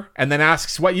forever and then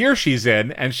asks what year she's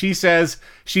in. And she says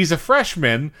she's a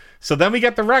freshman. So then we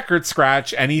get the record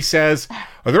scratch and he says,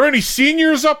 are there any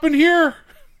seniors up in here?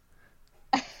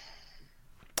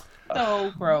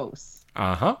 So gross.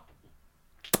 Uh-huh.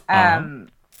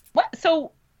 What?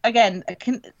 So again,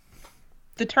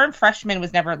 the term freshman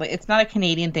was never like, it's not a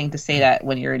Canadian thing to say that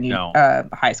when you're in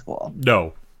high school.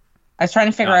 No. I was trying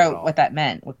to figure Not at out all. what that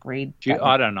meant. What grade?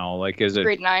 I don't know. Like, is it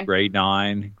Grade 9. Grade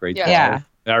 9, grade Yeah.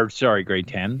 12? Or sorry, grade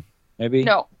 10, maybe?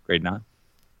 No, Grade 9.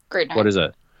 grade 9. What is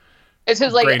it? It's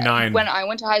because like Grade 9. when I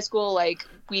went to high school, like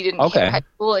we didn't Okay. hit high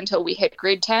school until we hit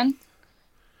grade 10.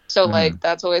 So like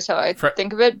that's always how I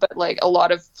think of it. But like a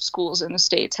lot of schools in the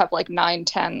States have like 9,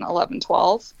 10, 11,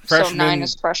 12. So Freshman, 9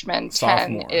 is freshman, 10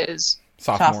 sophomore. is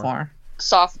Sophomore.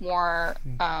 sophomore,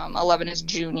 11 is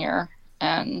junior,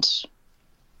 and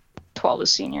 12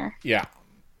 is senior. Yeah.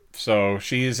 So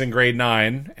she's in grade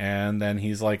 9 and then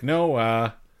he's like,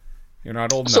 no, you're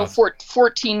not old So enough.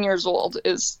 14 years old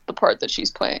is the part that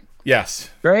she's playing. Yes.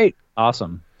 Great.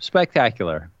 Awesome.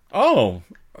 Spectacular. Oh,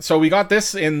 so we got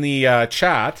this in the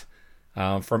chat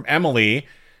from Emily.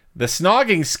 The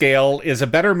snogging scale is a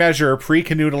better measure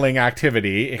pre-canoodling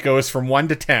activity. It goes from 1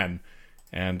 to 10.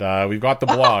 And we've got the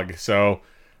blog. So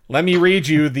let me read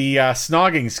you the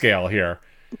snogging scale here.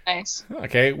 Nice.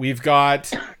 Okay, we've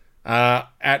got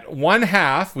at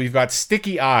 1/2, we've got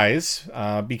sticky eyes.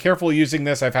 Be careful using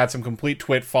this. I've had some complete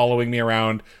twit following me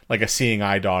around like a seeing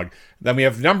eye dog. Then we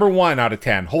have number 1 out of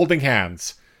 10, holding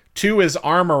hands. 2 is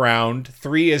arm around.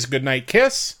 3 is goodnight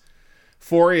kiss.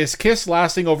 4 is kiss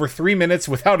lasting over 3 minutes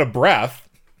without a breath.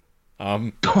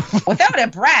 Without a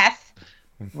breath.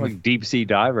 Like deep sea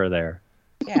diver there.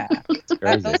 Yeah.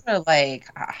 Crazy. Those are like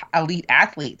elite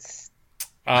athletes.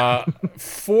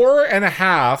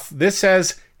 4.5. This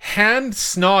says hand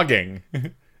snogging.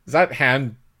 Is that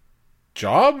hand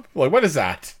job? Like, what is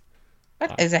that?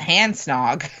 What is a hand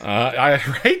snog?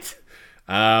 Right?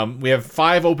 We have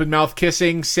 5 open mouth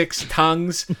kissing, 6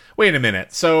 tongues. Wait a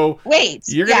minute. So Wait.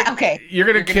 you're gonna, okay. You're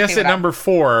gonna kiss say at what number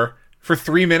 4 for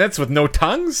 3 minutes with no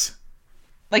tongues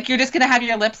Like you're just gonna have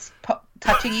your lips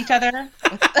touching each other?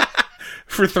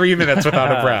 for 3 minutes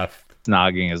without a breath.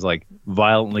 Snogging is like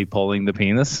violently pulling the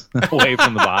penis away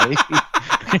from the body.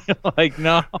 Like,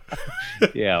 no.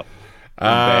 Yeah.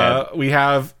 We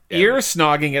have ear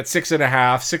snogging at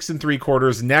 6.5, 6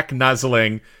 3/4, neck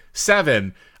nuzzling,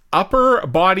 7, upper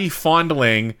body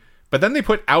fondling, but then they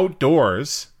put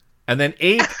outdoors, and then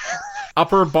 8,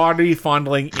 upper body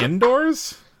fondling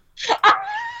indoors.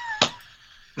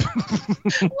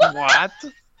 What?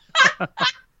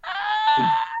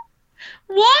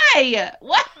 Why?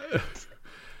 What?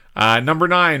 Number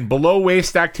 9, below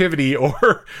waist activity,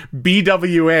 or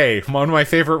BWA, one of my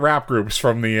favorite rap groups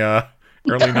from the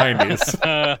early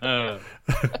 90s.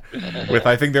 With,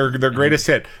 I think, their greatest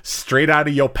hit, Straight Out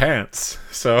of Your Pants.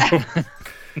 So,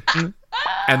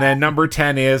 and then number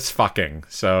 10 is fucking.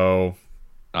 So,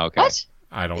 Okay. What?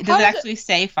 I don't Does it actually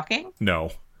say fucking?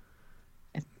 know.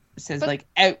 It says like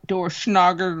outdoor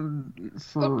schnogger.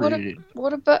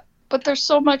 What about? But there's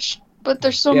so much. But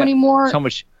there's so Yeah. many more. So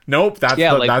much. Nope, that's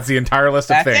Yeah, that's the entire list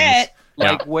of That's things. it.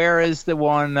 Yeah. Like, where is the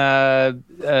one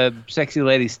sexy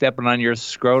lady stepping on your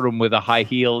scrotum with a high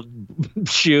heeled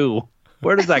shoe?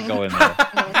 Where does that go in there?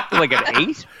 Like an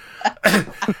 8?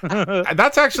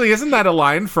 That's actually, isn't that a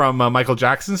line from a Michael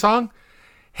Jackson song?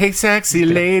 Hey, sexy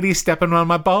lady, stepping on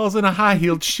my balls in a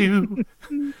high-heeled shoe.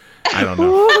 I don't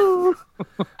know.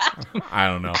 I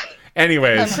don't know. I'm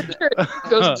Anyways, pretty sure it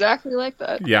goes exactly like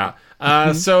that. yeah.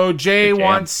 So Jay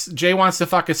wants to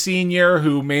fuck a senior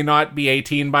who may not be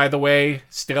 18, by the way,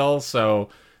 still. So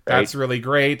that's really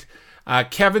great.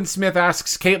 Kevin Smith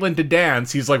asks Caitlin to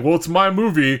dance. He's like, well, it's my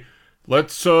movie.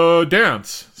 Let's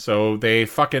dance. So they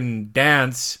fucking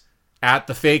dance at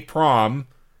the fake prom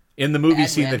in the movie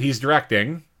scene that he's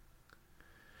directing.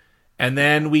 And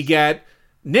then we get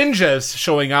ninjas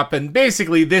showing up, and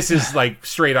basically this is like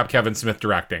straight up Kevin Smith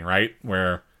directing, right?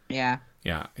 Where Yeah.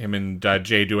 him and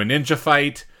Jay do a ninja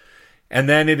fight. And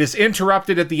then it is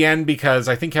interrupted at the end because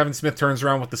I think Kevin Smith turns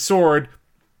around with the sword,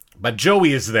 but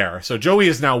Joey is there. So Joey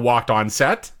is now walked on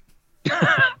set.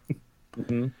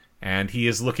 And he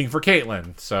is looking for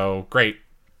Caitlin. So great.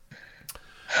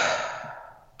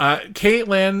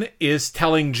 Caitlin is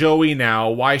telling Joey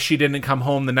now why she didn't come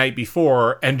home the night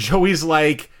before. And Joey's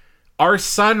like, our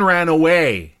son ran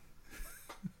away.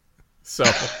 So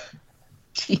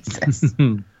Jesus.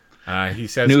 he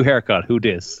says, New haircut. Who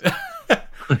dis?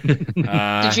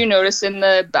 Did you notice in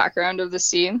the background of the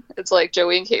scene, it's like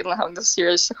Joey and Caitlin having this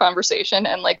serious conversation,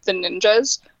 and like the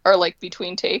ninjas are like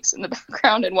between takes in the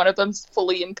background, and one of them's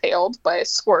fully impaled by a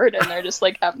sword, and they're just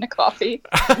like having a coffee.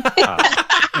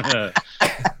 That's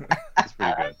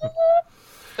pretty good.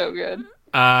 So good.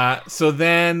 So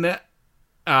then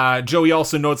Joey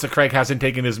also notes that Craig hasn't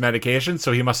taken his medication,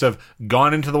 so he must have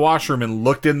gone into the washroom and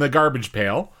looked in the garbage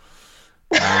pail.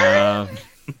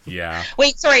 Yeah.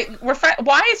 Wait, sorry.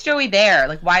 Why is Joey there?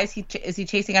 Like, why is he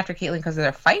chasing after Caitlin because of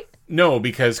their fight? No,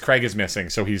 because Craig is missing,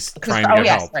 so he's trying to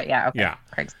get help. Right, yeah, okay. Yeah.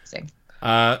 Craig's missing.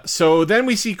 So then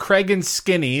we see Craig and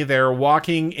Skinny. They're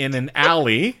walking in an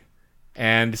alley,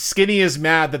 and Skinny is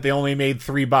mad that they only made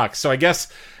 $3. So I guess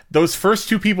those first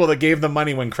two people that gave them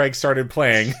money when Craig started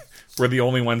playing were the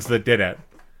only ones that did it.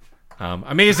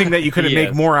 Amazing that you couldn't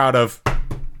make more out of...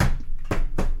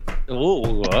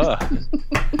 Ooh.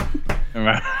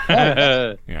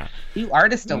 Yeah. You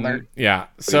artist alert. Yeah.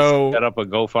 So set up a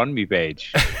GoFundMe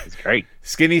page. It's great.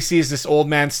 Skinny sees this old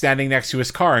man standing next to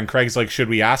his car, and Craig's like, should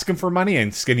we ask him for money?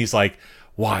 And Skinny's like,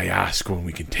 why ask when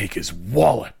we can take his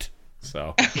wallet?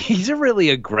 So he's a really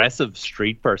aggressive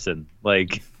street person.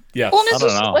 Like, yeah. Well, and it's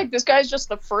just like this guy's just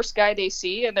the first guy they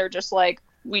see, and they're just like,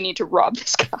 we need to rob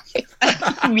this guy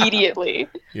immediately.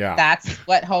 Yeah. That's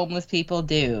what homeless people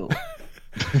do.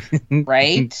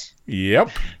 Right? Yep.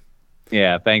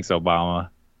 Yeah, thanks, Obama.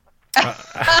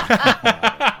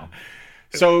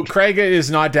 So Craig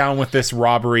is not down with this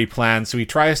robbery plan, so he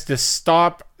tries to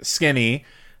stop Skinny.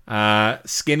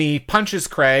 Skinny punches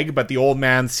Craig, but the old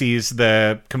man sees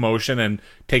the commotion and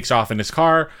takes off in his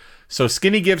car. So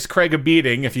Skinny gives Craig a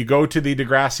beating. If you go to the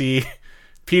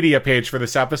Degrassipedia page for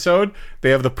this episode, they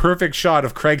have the perfect shot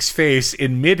of Craig's face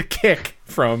in mid-kick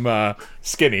from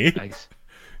Skinny. Nice.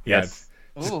 Yes.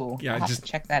 Ooh, Yeah, I'll have just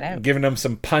to check that out. giving him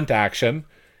some punt action.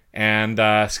 And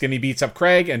Skinny beats up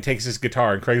Craig and takes his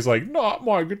guitar. And Craig's like, not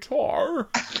my guitar.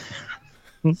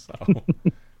 So,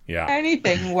 yeah.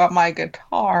 Anything but my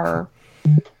guitar.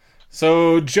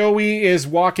 So Joey is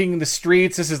walking the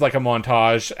streets. This is like a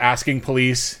montage, asking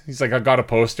police. He's like, I got a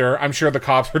poster. I'm sure the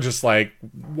cops are just like,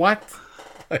 what?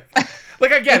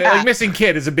 Like I get it. Like, missing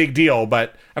kid is a big deal,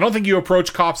 but I don't think you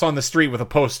approach cops on the street with a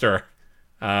poster.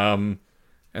 No,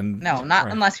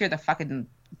 not unless you're the fucking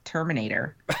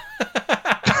Terminator.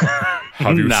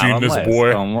 Have you seen this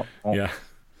boy? Oh. Yeah.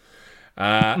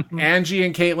 Angie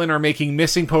and Caitlin are making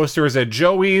missing posters at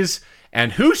Joey's.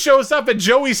 And who shows up at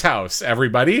Joey's house,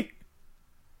 everybody?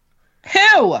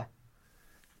 Who?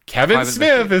 Kevin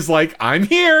Smith is like, I'm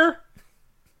here.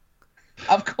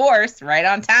 Of course, right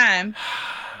on time.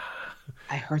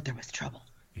 I heard there was trouble.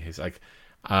 He's like,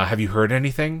 have you heard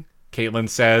anything? Caitlin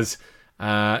says,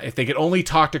 if they could only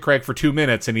talk to Craig for 2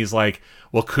 minutes. And he's like,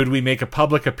 well, could we make a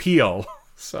public appeal?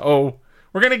 So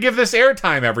we're going to give this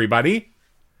airtime, everybody.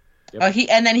 Yep. Oh,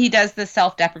 and then he does the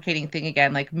self-deprecating thing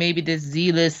again, like maybe this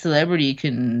Z-list celebrity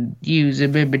can use a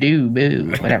boo,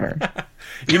 whatever.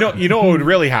 You know what would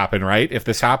really happen, right? If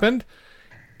this happened,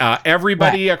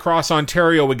 everybody across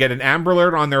Ontario would get an Amber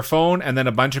Alert on their phone, and then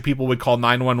a bunch of people would call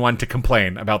 911 to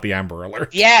complain about the Amber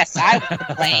Alert. Yes, I would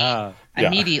complain.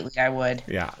 Immediately, I would.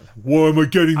 Yeah. Why am I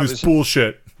getting this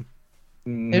bullshit?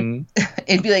 It'd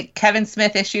be like Kevin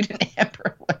Smith issued an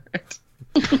Amber Alert.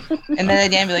 And then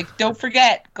again, be like, don't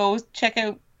forget, go check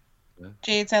out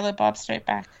Jay and Silent Bob Straight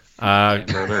Back.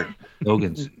 Amber Alert.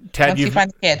 Logan's. Ted, you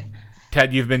find the kid.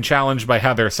 Ted, you've been challenged by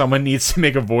Heather. Someone needs to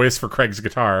make a voice for Craig's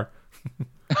guitar.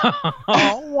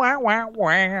 Oh, wow, wow,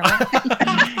 wow.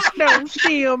 Don't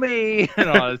steal me.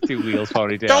 No, it's 2 wheels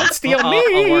ponytail. Don't steal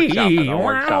me. I'll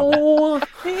workshop it.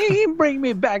 Hey, bring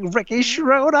me back Ricky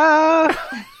Schroeder.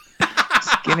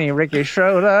 Skinny Ricky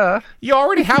Schroeder. You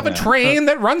already have a train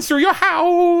that runs through your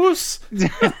house.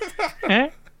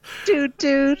 Toot.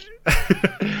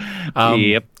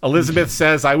 Yep. Elizabeth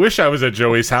says, I wish I was at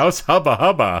Joey's house. Hubba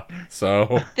hubba.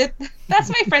 So that's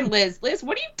my friend Liz. Liz,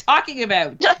 what are you talking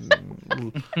about?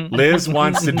 Liz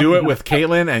wants to do it with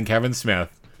Caitlin and Kevin Smith.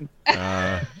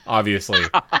 Obviously.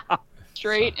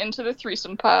 Straight into the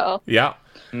threesome pile. Yeah.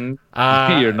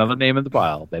 You're another name in the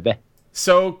pile, baby.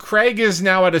 So Craig is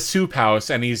now at a soup house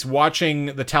and he's watching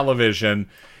the television.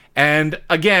 And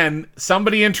again,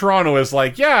 somebody in Toronto is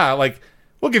like, yeah, like,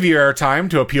 we'll give you airtime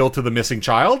to appeal to the missing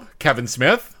child, Kevin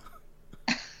Smith.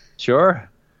 Sure.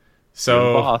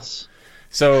 So, boss.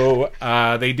 So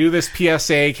they do this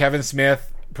PSA. Kevin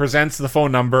Smith presents the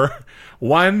phone number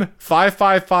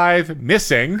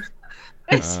 1-555-MISSING.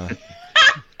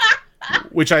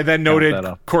 Which I then noted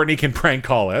Courtney can prank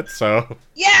call it. So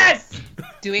yes,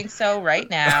 doing so right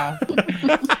now.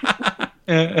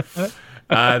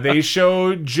 They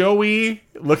show Joey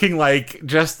looking like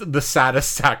just the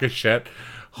saddest sack of shit,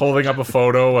 holding up a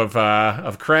photo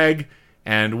of Craig.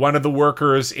 And one of the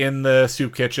workers in the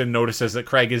soup kitchen notices that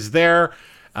Craig is there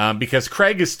because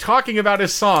Craig is talking about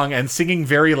his song and singing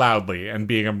very loudly and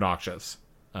being obnoxious.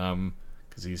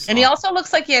 He also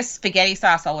looks like he has spaghetti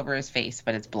sauce all over his face,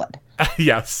 but it's blood.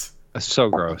 Yes. That's so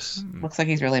gross. Looks like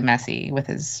he's really messy with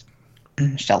his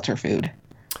shelter food.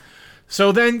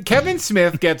 So then Kevin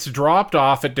Smith gets dropped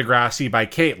off at Degrassi by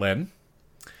Caitlin,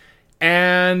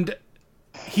 and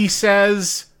he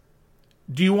says,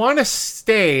 do you want to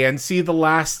stay and see the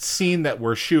last scene that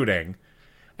we're shooting?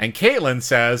 And Caitlin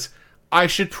says, I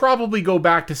should probably go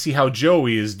back to see how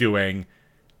Joey is doing.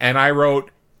 And I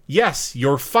wrote, yes,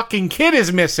 your fucking kid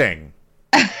is missing.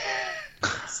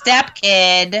 Step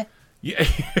kid.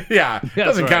 Yeah,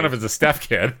 doesn't count if it's a step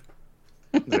kid.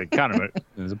 Kind of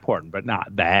is important, but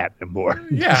not that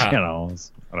important. Yeah. You know,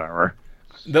 it's whatever.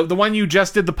 The one you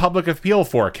just did the public appeal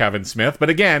for, Kevin Smith. But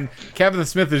again, Kevin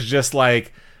Smith is just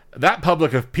like, that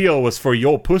public appeal was for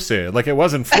your pussy. Like, it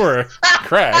wasn't for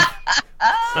Craig.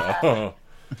 So,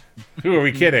 who are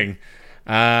we kidding?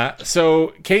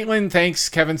 So Caitlin thanks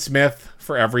Kevin Smith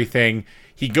for everything.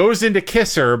 He goes in to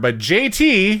kiss her, but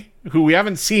JT, who we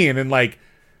haven't seen in like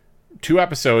 2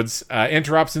 episodes,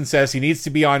 interrupts and says he needs to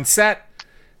be on set.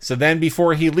 So then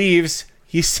before he leaves,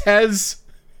 he says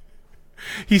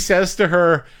to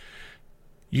her,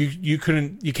 You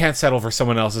can't settle for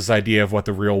someone else's idea of what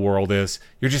the real world is.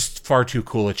 You're just far too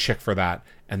cool a chick for that.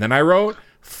 And then I wrote,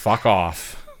 fuck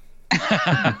off.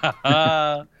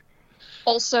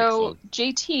 Also,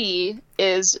 JT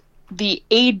is the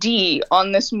AD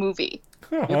on this movie.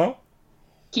 Uh-huh.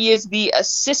 He is the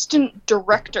assistant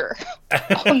director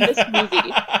on this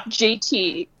movie.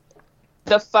 JT,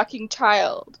 the fucking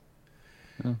child.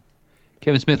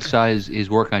 Kevin Smith saw his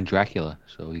work on Dracula,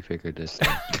 so he figured this.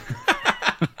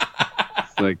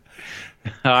 Like,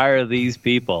 hire these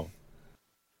people.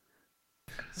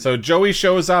 So Joey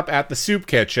shows up at the soup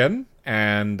kitchen,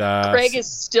 and Craig is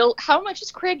still. How much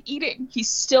is Craig eating? He's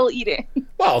still eating.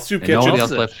 Well, soup And no one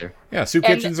kitchens. else left there. Yeah, soup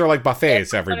kitchens are like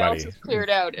buffets. Everyone Everybody. else is cleared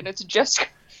out, and it's just.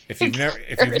 If you've never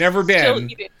still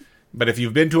been, eating. but if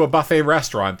you've been to a buffet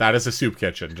restaurant, that is a soup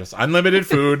kitchen. Just unlimited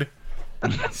food.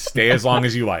 Stay as long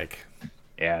as you like.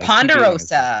 Yeah.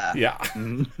 Ponderosa. Yeah.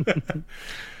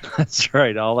 That's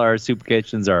right. All our soup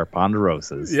kitchens are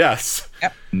Ponderosas. Yes.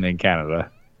 In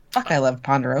Canada. Fuck, I love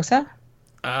Ponderosa.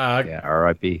 Yeah,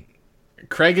 R.I.P.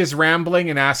 Craig is rambling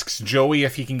and asks Joey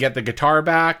if he can get the guitar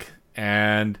back,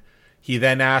 and he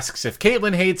then asks if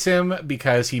Caitlin hates him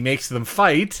because he makes them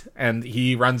fight, and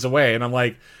he runs away. And I'm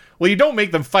like, well, you don't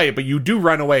make them fight, but you do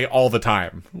run away all the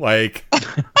time. Like,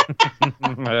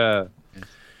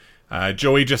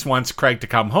 Joey just wants Craig to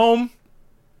come home.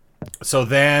 So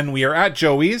then we are at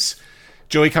Joey's.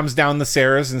 Joey comes down the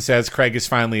stairs and says Craig is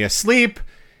finally asleep.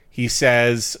 He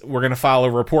says, we're going to file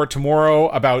a report tomorrow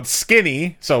about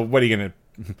Skinny. So what are you going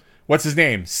to... What's his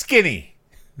name? Skinny.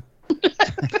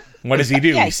 What does he do?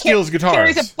 Yeah, he steals guitars.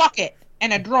 Carries a bucket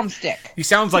and a drumstick. He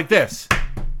sounds like this.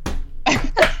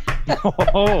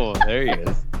 Oh, there he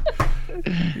is.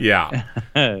 Yeah.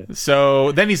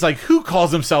 So then he's like, who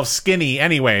calls himself Skinny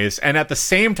anyways? And at the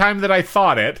same time that I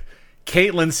thought it,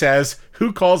 Caitlin says,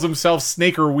 who calls himself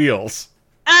Snake or Wheels?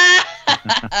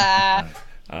 Yeah,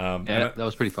 that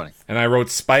was pretty funny. And I wrote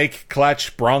Spike,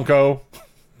 Clutch, Bronco.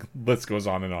 List goes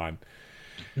on and on.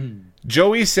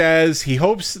 Joey says he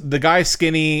hopes the guy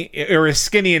Skinny or is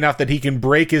skinny enough that he can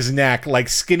break his neck, like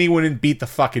Skinny wouldn't beat the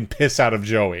fucking piss out of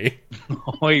Joey.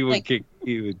 Oh, he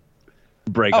would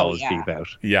break all his teeth out.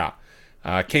 Yeah.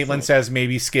 Caitlin says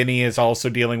maybe Skinny is also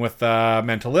dealing with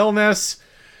mental illness.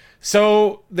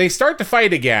 So they start to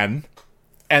fight again.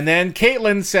 And then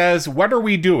Caitlin says, what are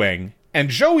we doing? And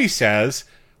Joey says,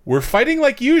 we're fighting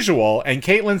like usual. And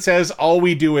Caitlin says, all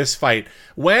we do is fight.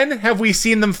 When have we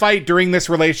seen them fight during this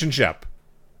relationship?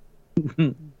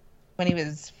 When he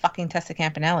was fucking Tessa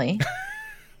Campanelli.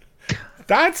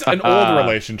 That's an old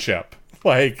relationship.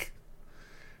 Like,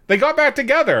 they got back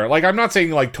together. Like, I'm not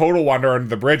saying, like, total water under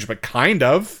the bridge, but kind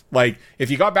of. Like, if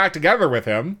you got back together with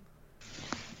him.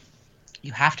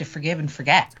 You have to forgive and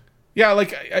forget. Yeah,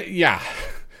 like, yeah.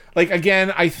 Like,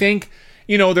 again, I think,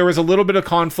 you know, there was a little bit of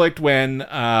conflict when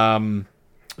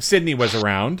Sydney was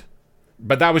around.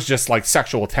 But that was just, like,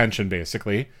 sexual tension,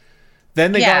 basically.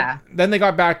 Then they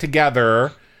got back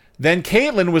together. Then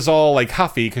Caitlin was all like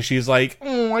huffy because she's like,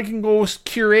 I can go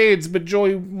cure AIDS, but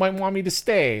Joey might want me to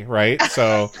stay, right?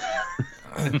 So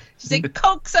she's like,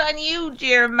 Coke's on you,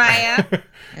 Jeremiah.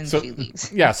 And so, she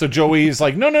leaves. Yeah, so Joey's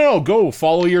like, no, go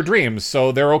follow your dreams.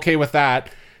 So they're okay with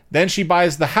that. Then she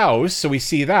buys the house, so we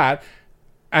see that.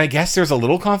 I guess there's a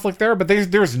little conflict there, but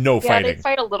there's no Yeah, fighting. they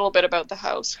fight a little bit about the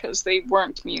house because they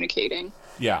weren't communicating.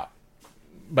 Yeah.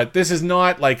 But this is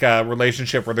not like a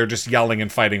relationship where they're just yelling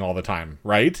and fighting all the time,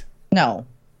 right? No.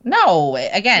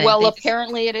 Again. Well,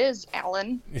 apparently it is,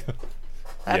 Alan.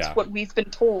 That's Yeah. what we've been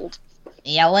told.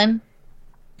 Ellen.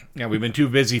 Yeah, we've been too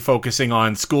busy focusing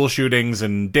on school shootings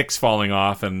and dicks falling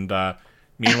off, and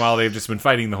meanwhile they've just been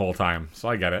fighting the whole time. So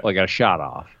I get it. Like a shot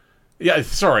off Yeah,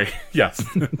 sorry. Yes.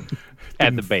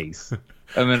 at the base.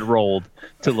 And then it rolled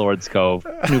to Lord's Cove,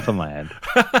 Newfoundland.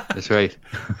 That's right.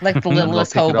 Like the I'll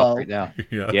littlest pick it up hobo. right now.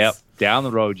 Yes. Yep. Down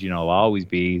the road, will always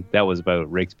be. That was about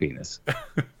Rick's penis.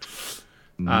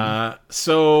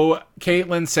 So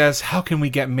Caitlin says, "How can we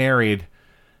get married?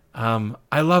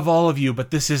 I love all of you, but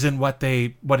this isn't what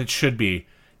it should be."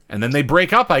 And then they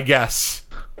break up, I guess.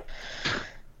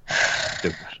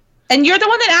 Stupid. And you're the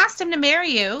one that asked him to marry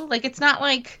you. Like, it's not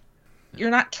like you're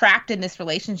not trapped in this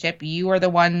relationship. You are the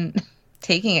one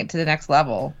taking it to the next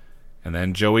level. And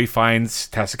then Joey finds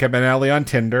Tessa Campanelli on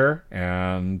Tinder,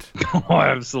 and Oh,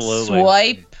 absolutely.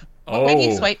 Swipe. What way do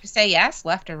you Oh. swipe to say yes,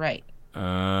 left or right?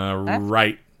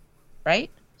 right. Right?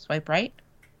 Swipe right?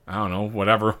 I don't know,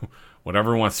 whatever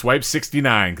wants. Swipe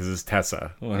 69 because it's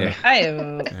Tessa.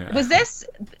 Was this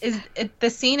is it the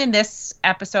scene in this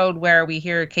episode where we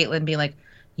hear Caitlin being like,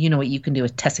 "You know what you can do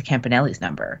with Tessa Campanelli's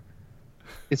number"?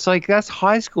 It's like, that's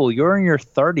high school. You're in your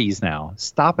 30s now.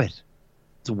 Stop it.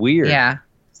 It's weird. Yeah.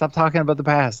 Stop talking about the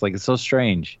past. Like, it's so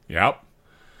strange. Yep.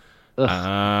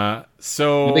 Ugh.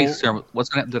 So The big concern, what's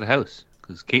going to happen to the house?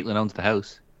 Because Caitlin owns the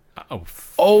house.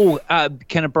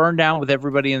 Can it burn down with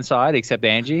everybody inside except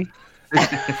Angie?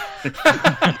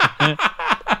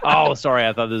 Oh, sorry.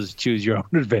 I thought this was Choose Your Own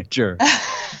Adventure.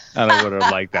 And I would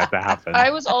have liked that to happen. I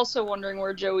was also wondering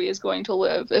where Joey is going to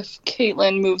live if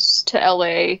Caitlin moves to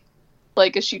LA.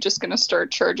 Like, is she just going to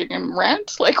start charging him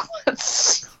rent? Like,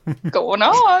 what's going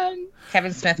on?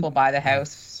 Kevin Smith will buy the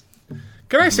house.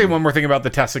 Can I say one more thing about the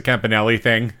Tessa Campanelli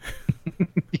thing?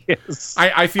 Yes.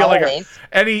 I feel like Always.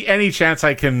 any chance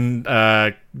I can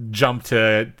jump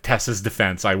to Tessa's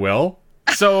defense, I will.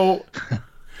 So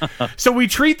we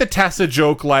treat the Tessa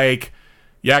joke like,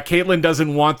 yeah, Caitlin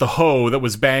doesn't want the hoe that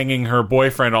was banging her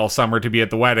boyfriend all summer to be at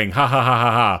the wedding. Ha ha ha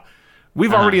ha ha.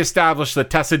 We've already established that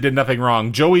Tessa did nothing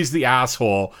wrong. Joey's the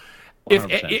asshole.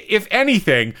 100%. If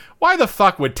anything, why the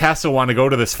fuck would Tessa want to go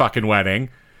to this fucking wedding?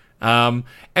 And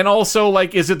also,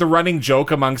 like, is it the running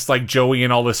joke amongst, like, Joey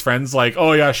and all his friends? Like,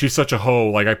 oh yeah, she's such a hoe.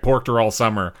 Like, I porked her all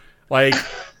summer. Like,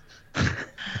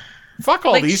 fuck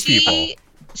all Like, these people.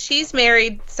 She's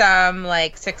married some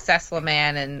like successful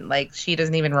man, and like she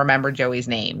doesn't even remember Joey's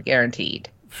name, guaranteed.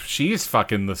 She's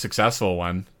fucking the successful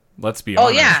one. Let's be Oh,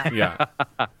 honest. yeah.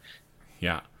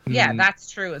 Yeah. Yeah, that's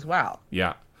true as well.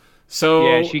 Yeah. So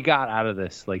Yeah, she got out of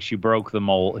this. Like, she broke the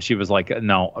mold. She was like,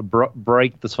 no,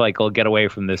 break the cycle. Get away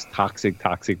from this toxic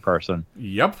person.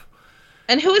 Yep.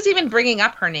 And who is even bringing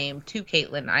up her name to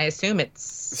Caitlin? I assume it's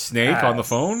Snake on the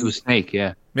phone. It was Snake,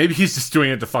 yeah. Maybe he's just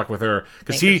doing it to fuck with her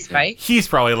because Make it spite. he's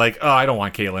probably like, oh, I don't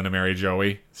want Caitlin to marry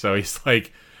Joey, so he's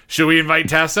like, should we invite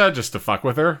Tessa just to fuck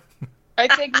with her?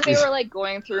 I think they were like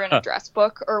going through an address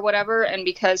book or whatever, and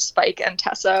because Spike and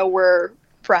Tessa were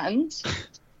friends,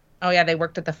 Oh yeah, they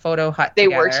worked at the photo hut. they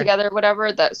were together,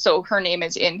 whatever. That so her name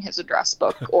is in his address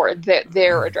book or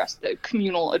their address, the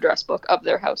communal address book of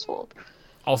their household.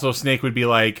 Also, Snake would be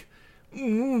like,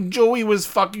 Joey was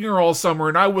fucking her all summer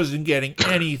and I wasn't getting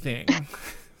anything.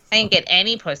 I didn't get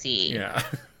any pussy. Yeah.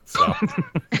 So.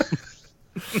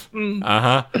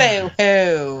 Uh-huh.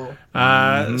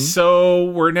 Boo-hoo. So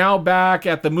we're now back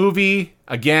at the movie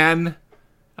again.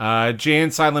 Jay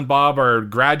and Silent Bob are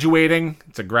graduating.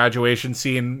 It's a graduation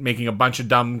scene, making a bunch of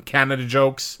dumb Canada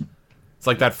jokes. It's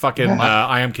like that fucking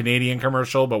I Am Canadian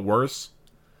commercial, but worse.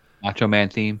 Macho Man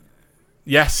theme.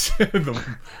 Yes.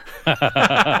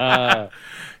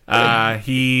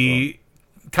 He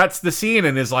cuts the scene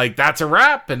and is like, that's a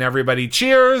wrap, and everybody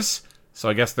cheers. So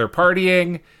I guess they're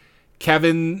partying.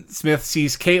 Kevin Smith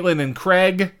sees Caitlin and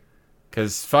Craig,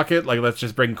 because fuck it, like, let's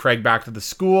just bring Craig back to the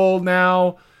school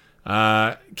now.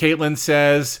 Caitlin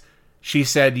says she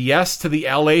said yes to the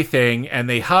LA thing, and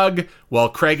they hug while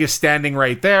Craig is standing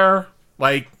right there.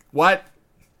 Like, what?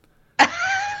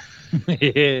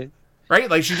 Right?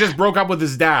 Like, she just broke up with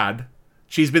his dad.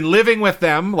 She's been living with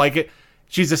them. Like,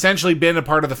 she's essentially been a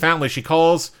part of the family. She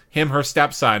calls him her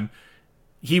stepson.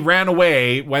 He ran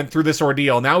away, went through this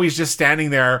ordeal. Now he's just standing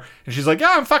there, and she's like,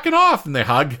 yeah, I'm fucking off. And they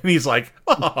hug, and he's like,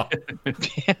 oh.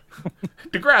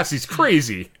 Degrassi's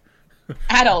crazy.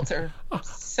 Adults are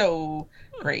so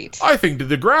great. I think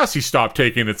the Degrassi stopped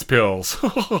taking its pills.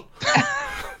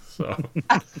 So.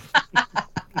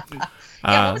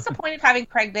 Yeah, what was the point of having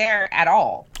Craig there at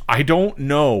all? I don't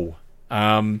know.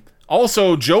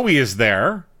 Also, Joey is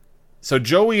there. So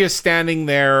Joey is standing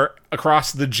there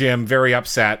across the gym, very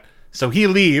upset. So he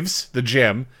leaves the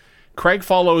gym. Craig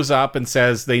follows up and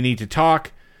says they need to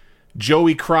talk.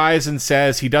 Joey cries and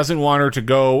says he doesn't want her to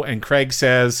go. And Craig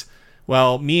says,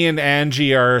 well, me and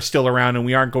Angie are still around and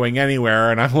we aren't going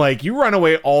anywhere. And I'm like, you run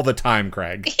away all the time,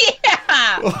 Craig.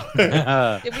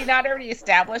 Yeah. Did we not already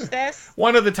establish this?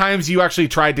 One of the times you actually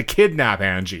tried to kidnap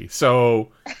Angie. So...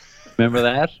 Remember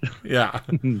that? Yeah.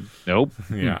 Nope.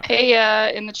 Yeah.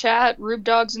 Hey, in the chat, Rube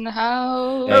Dog's in the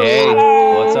house. Hey,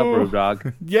 what's up, Rube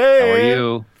Dog? Yay! How are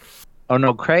you? Oh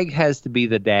no, Craig has to be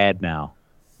the dad now.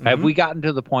 Have we gotten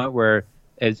to the point where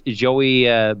is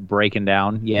Joey breaking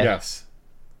down yet? Yes.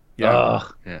 Yeah.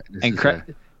 Ugh. Yeah, And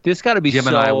Craig, this got to be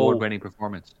Gemini so award-winning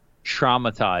performance.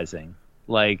 traumatizing.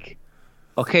 Like,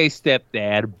 okay,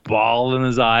 stepdad, bawling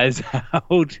his eyes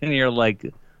out, and you're like,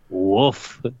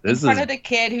 woof. In This front is of the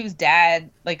kid whose dad,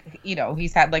 like, you know,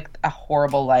 he's had like a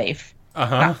horrible life.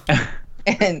 Uh-huh.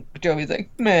 And Joey's like,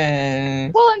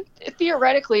 man. Well, and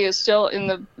theoretically is still in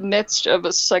the midst of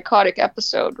a psychotic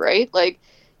episode, right? Like,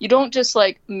 you don't just,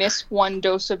 like, miss one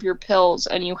dose of your pills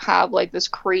and you have, like, this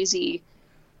crazy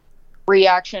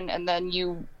reaction and then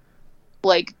you,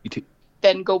 like,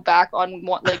 then go back on,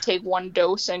 one, like, take one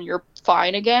dose and you're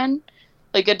fine again.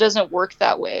 Like, it doesn't work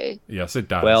that way. Yes, it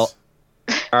does. Well,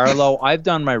 Arlo, I've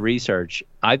done my research.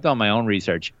 I've done my own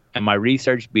research, and my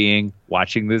research being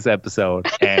watching this episode,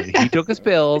 and he took his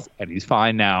pills, and he's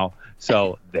fine now.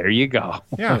 So there you go.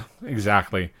 yeah,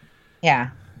 exactly. Yeah.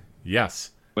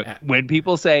 Yes. When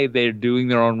people say they're doing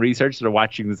their own research, they're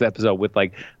watching this episode with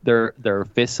like their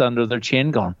fists under their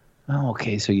chin, going, "Oh,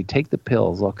 okay, so you take the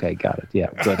pills. Okay, got it. Yeah,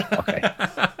 good. Okay,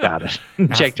 got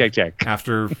it. check.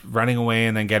 After running away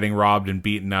and then getting robbed and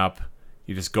beaten up,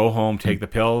 you just go home, take the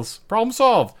pills. Problem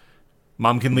solved.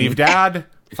 Mom can leave dad.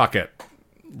 Fuck it.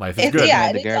 Life is good.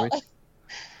 Yeah, The garbage.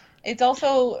 it's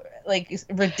also like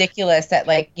ridiculous that,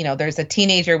 like, you know, there's a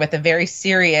teenager with a very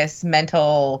serious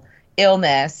mental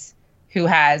illness who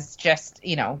has just,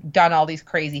 you know, done all these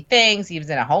crazy things. He was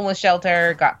in a homeless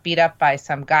shelter, got beat up by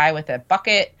some guy with a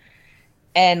bucket,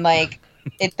 and like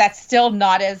that's still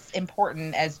not as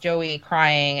important as Joey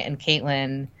crying and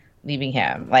Caitlin leaving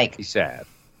him. Like, He's sad.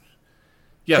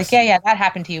 Yes. like, yeah, that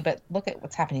happened to you, but look at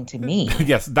what's happening to me.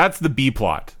 Yes, that's the B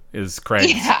plot, is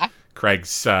Craig's, Yeah.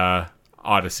 Craig's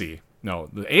Odyssey. No,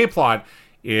 the A plot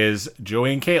is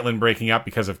Joey and Caitlin breaking up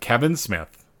because of Kevin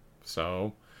Smith.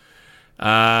 So,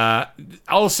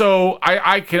 also,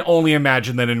 I can only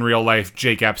imagine that in real life,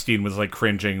 Jake Epstein was like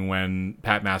cringing when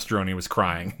Pat Mastroianni was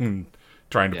crying and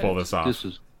trying to pull this off. This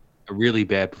was a really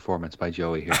bad performance by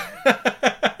Joey here.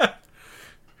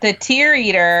 The tear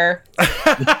eater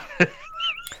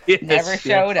never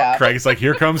showed up. Craig's like,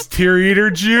 here comes Tear Eater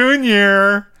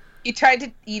Jr. He tried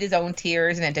to eat his own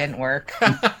tears and it didn't work.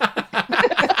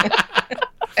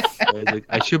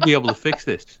 I should be able to fix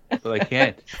this, but I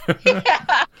can't.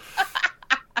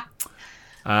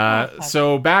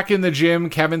 So back in the gym,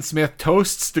 Kevin Smith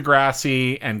toasts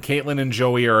Degrassi, and Caitlin and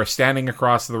Joey are standing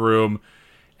across the room,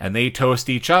 and they toast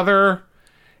each other,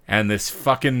 and this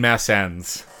fucking mess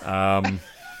ends.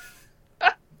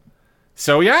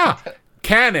 So yeah,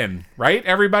 canon, right,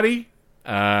 everybody?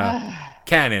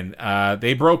 Canon.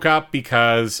 They broke up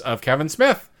because of Kevin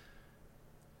Smith.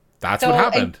 That's what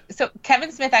happened. So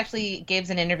Kevin Smith actually gave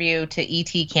an interview to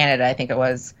ET Canada, I think it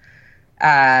was.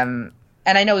 And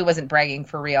I know he wasn't bragging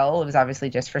for real. It was obviously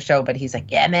just for show. But he's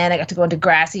like, yeah, man, I got to go into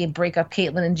Degrassi and break up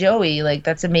Caitlin and Joey. Like,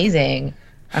 that's amazing.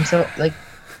 I'm so, like,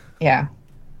 yeah.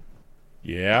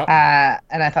 Yeah.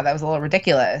 And I thought that was a little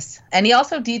ridiculous. And he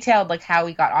also detailed, like, how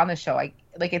he got on the show. Like,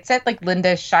 it said, like,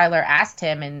 Linda Schuyler asked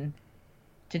him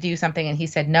to do something, and he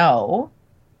said no.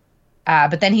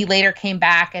 But then he later came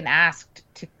back and asked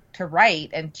to write,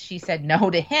 and she said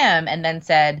no to him, and then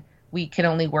said, we can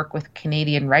only work with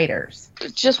Canadian writers.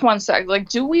 Just one sec. Like,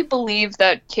 do we believe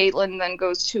that Caitlin then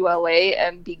goes to LA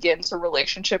and begins a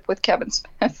relationship with Kevin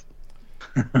Smith?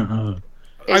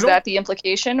 Is that the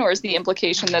implication, or is the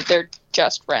implication that they're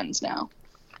just friends now?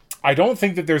 I don't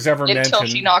think that there's ever Until mentioned...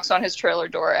 she knocks on his trailer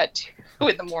door at 2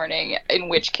 a.m, in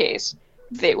which case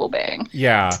they will bang.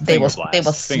 Yeah. They will Finger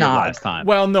snog. blast time.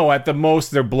 Well, no, at the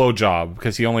most, they're blowjob,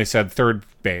 because he only said third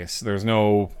base. There's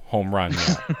no home run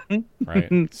yet.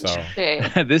 Right? So...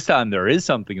 Okay. This time there is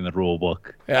something in the rule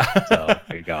book. Yeah. So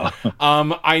there you go.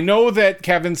 I know that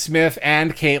Kevin Smith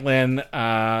and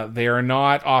Caitlin, they are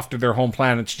not off to their home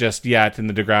planets just yet in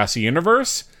the Degrassi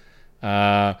universe.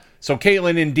 So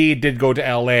Caitlin indeed did go to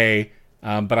LA,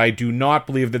 but I do not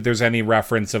believe that there's any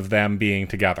reference of them being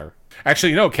together.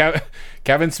 Actually, no,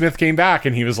 Kevin Smith came back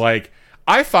and he was like,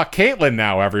 I fuck Caitlin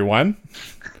now, everyone.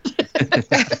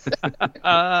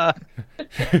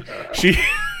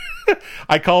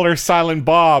 I called her Silent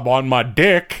Bob on my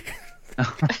dick. Is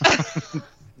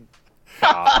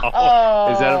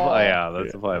that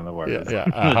that's a play on the word.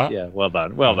 Yeah, well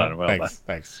done.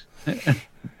 Thanks.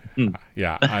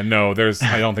 Yeah, I know.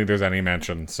 I don't think there's any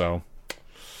mention. So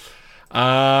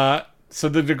the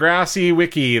Degrassi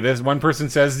wiki. This one person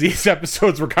says these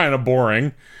episodes were kind of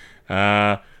boring.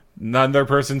 Another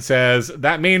person says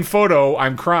that main photo,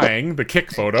 I'm crying. The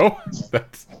kick photo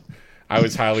that I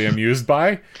was highly amused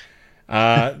by.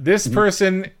 This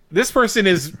person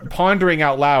is pondering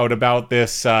out loud about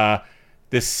this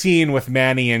scene with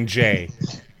Manny and Jay.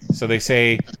 So they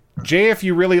say, Jay, if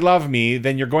you really love me,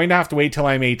 then you're going to have to wait till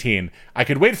I'm 18. I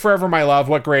could wait forever, my love.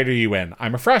 What grade are you in?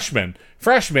 I'm a freshman.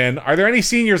 Freshman, are there any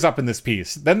seniors up in this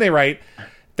piece? Then they write,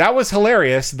 that was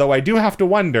hilarious, though I do have to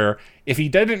wonder, if he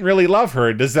didn't really love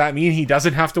her, does that mean he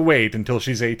doesn't have to wait until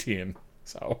she's 18?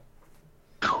 So,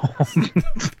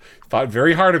 thought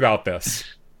very hard about this.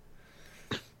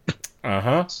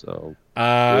 So,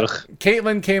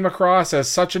 Caitlin came across as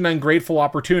such an ungrateful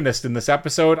opportunist in this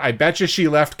episode. I bet you she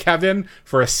left Kevin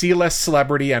for a C-list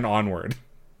celebrity and onward.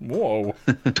 Whoa.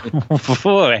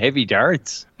 Heavy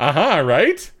darts.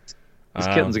 Right? This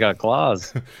kitten's got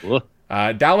claws.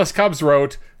 Dallas Cubs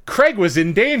wrote, Craig was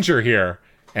in danger here.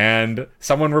 And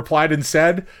someone replied and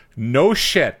said, no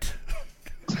shit.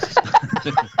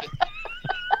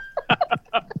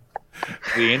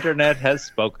 The internet has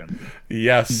spoken.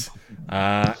 Yes.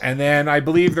 And then I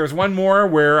believe there's one more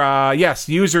where, yes,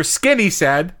 user Skinny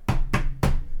said...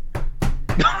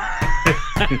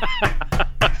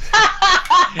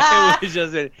 It was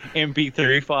just an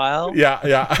MP3 file.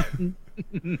 Yeah.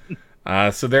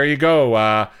 So there you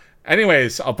go.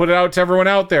 Anyways, I'll put it out to everyone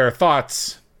out there.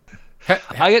 Thoughts?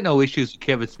 I get no issues with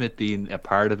Kevin Smith being a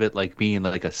part of it, like being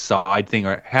like a side thing,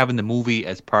 or having the movie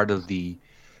as part of the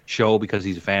show because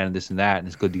he's a fan of this and that, and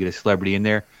it's good to get a celebrity in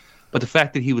there. But the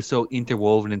fact that he was so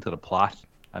interwoven into the plot,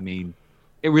 I mean,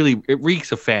 it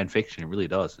reeks of fan fiction. It really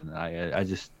does. And I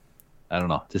don't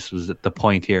know. This was the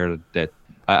point here that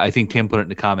I think Tim put it in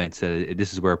the comments that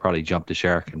this is where it probably jumped the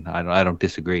shark, and I don't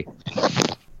disagree.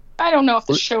 I don't know if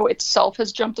the show itself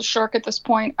has jumped the shark at this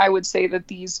point. I would say that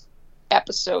these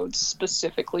episodes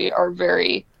specifically are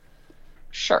very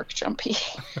shark jumpy.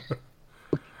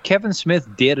 Kevin Smith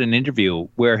did an interview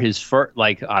where his first,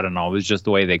 like, I don't know, it was just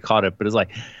the way they caught it, but it's like,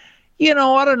 I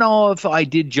don't know if I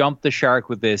did jump the shark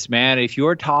with this, man. If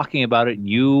you're talking about it and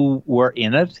you were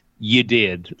in it, you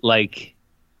did. Like,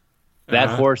 that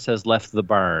horse has left the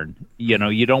barn.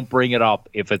 You don't bring it up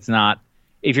if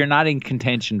you're not in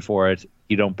contention for it,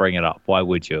 you don't bring it up. Why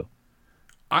would you?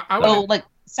 Like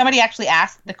somebody actually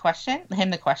asked him the question?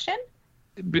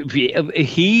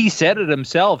 He said it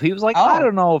himself. He was like, I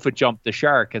don't know if it jumped the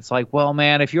shark. It's like, well,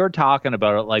 man, if you're talking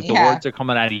about it, like the words are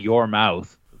coming out of your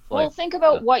mouth. Well, think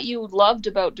about what you loved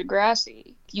about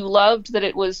Degrassi. You loved that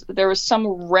there was some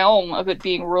realm of it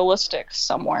being realistic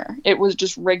somewhere. It was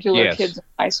just regular kids in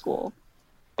high school.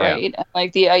 Right. And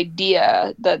like the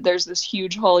idea that there's this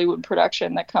huge Hollywood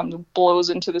production that blows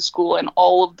into the school and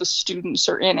all of the students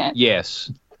are in it.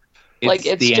 Yes. It's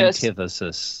the just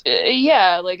antithesis.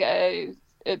 It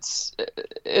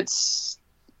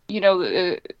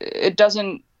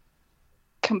doesn't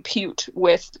compute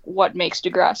with what makes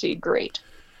Degrassi great.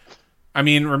 I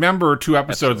mean, remember 2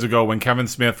 episodes ago when Kevin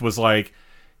Smith was like,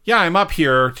 yeah, I'm up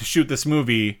here to shoot this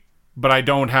movie, but I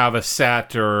don't have a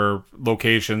set or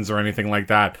locations or anything like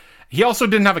that. He also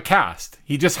didn't have a cast.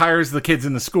 He just hires the kids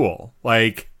in the school.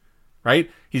 Like, right?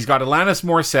 He's got Alanis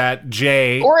Morissette,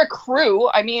 Jay. Or a crew.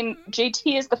 I mean,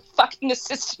 JT is the fucking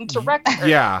assistant director.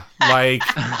 Yeah. Like,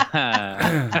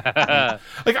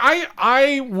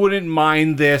 I wouldn't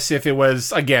mind this if it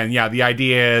was, again, the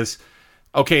idea is,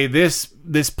 okay, this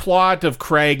plot of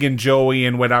Craig and Joey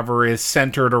and whatever is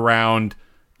centered around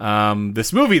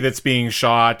this movie that's being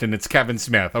shot, and it's Kevin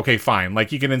Smith. Okay, fine.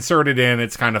 Like, you can insert it in.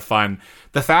 It's kind of fun.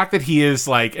 The fact that he is,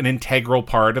 like, an integral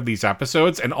part of these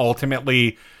episodes and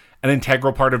ultimately an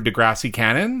integral part of Degrassi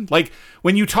canon. Like,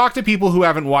 when you talk to people who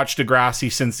haven't watched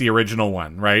Degrassi since the original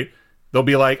one, right? They'll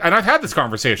be like, and I've had this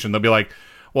conversation, they'll be like,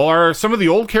 well, are some of the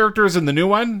old characters in the new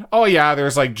one? Oh, yeah,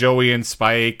 there's, like, Joey and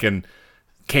Spike and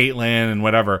Caitlin and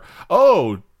whatever.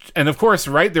 Oh, and of course,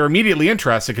 right, they're immediately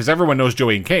interested because everyone knows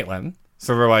Joey and Caitlin.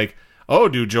 So they're like, oh,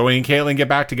 do Joey and Caitlin get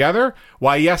back together?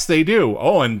 Why, yes, they do.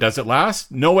 Oh, and does it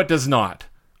last? No, it does not.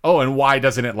 Oh, and why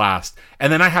doesn't it last?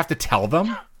 And then I have to tell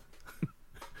them.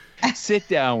 Sit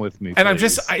down with me, and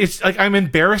please. it's like I'm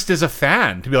embarrassed as a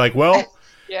fan to be like, well,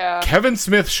 yeah. Kevin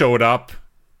Smith showed up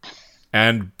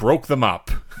and broke them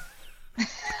up.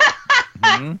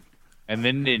 And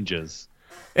then ninjas.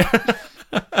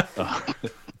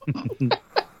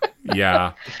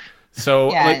 Yeah.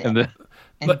 So Yeah. like,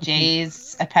 And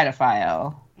Jay's a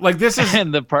pedophile. like this is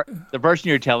And the person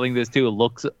you're telling this to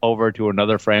looks over to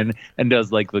another friend and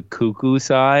does like the cuckoo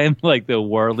sign, like the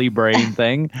whirly brain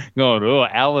thing, going, "Oh,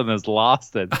 Alan has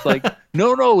lost it." It's like,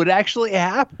 no, it actually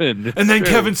happened. It's and then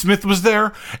true. Kevin Smith was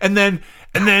there, and then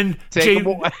Take Jay him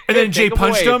away. and then Jay Take him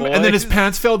punched away, him, and then his boys.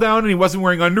 pants fell down, and he wasn't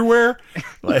wearing underwear.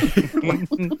 Like,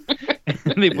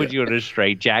 They put you in a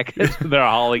straitjacket. They're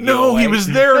hauling you no, away. he was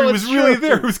there. No, He it's was really true.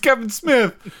 there. It was Kevin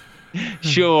Smith.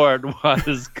 Sure, it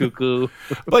was cuckoo.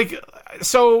 Like,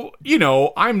 so, you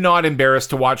know, I'm not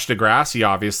embarrassed to watch Degrassi,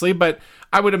 obviously, but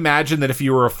I would imagine that if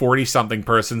you were a 40-something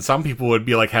person, some people would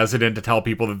be, like, hesitant to tell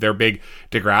people that they're big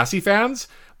Degrassi fans,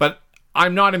 but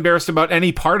I'm not embarrassed about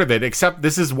any part of it, except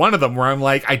this is one of them where I'm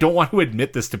like, I don't want to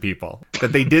admit this to people,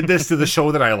 that they did this to the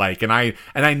show that I like, and I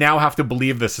now have to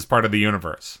believe this is part of the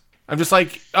universe. I'm just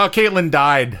like, oh, Caitlin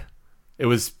died. It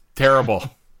was terrible.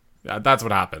 Yeah, that's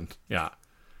what happened. Yeah.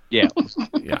 Yeah.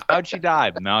 Yeah. How'd she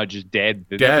die? No, just dead.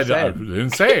 They Dead. never I didn't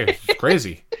say. It's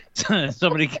crazy. said.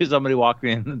 Somebody walked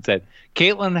in and said,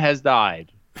 "Caitlin has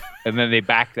died," and then they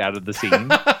backed out of the scene.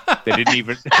 They didn't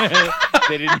even.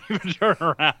 They didn't even turn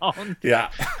around. Yeah.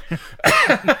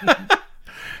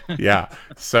 Yeah.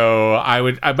 So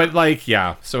but like,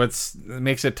 yeah. So it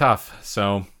makes it tough.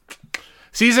 So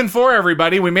season 4,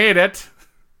 everybody, we made it.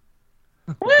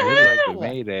 Like we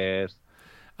made it.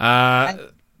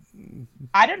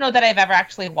 I don't know that I've ever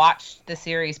actually watched the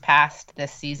series past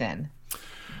this season.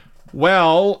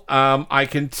 Well, I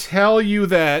can tell you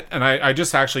that, and I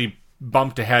just actually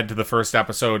bumped ahead to the first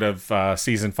episode of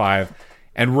season 5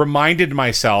 and reminded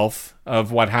myself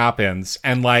of what happens.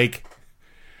 And like,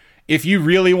 if you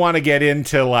really want to get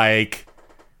into like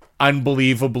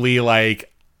unbelievably like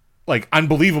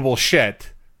unbelievable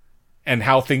shit and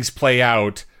how things play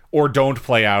out or don't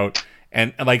play out,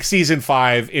 and like season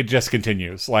 5, it just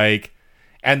continues. Like,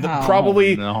 and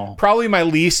probably my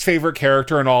least favorite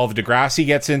character in all of Degrassi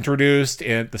gets introduced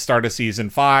at the start of season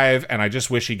 5, and I just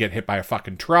wish he'd get hit by a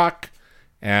fucking truck.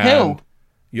 And Who?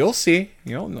 You'll see.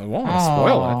 You know, I won't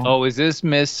spoil it. Oh, is this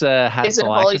Miss Is it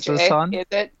Holly Hatzalakis' J? son?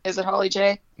 Is it Holly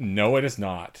J? No, it is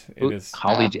not. It is.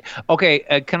 Holly J. Okay,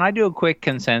 can I do a quick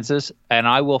consensus? And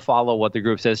I will follow what the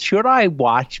group says. Should I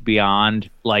watch beyond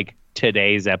like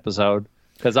today's episode?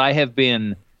 Because I have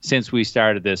been, since we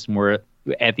started this, and we're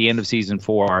at the end of season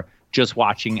 4, just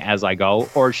watching as I go,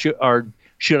 or should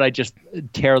I just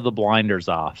tear the blinders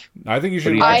off? I think you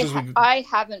should watch as we. I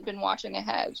haven't been watching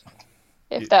ahead.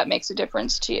 If that makes a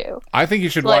difference to you. I think you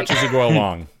should watch as you go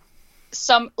along.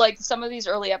 Some of these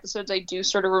early episodes, I do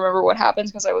sort of remember what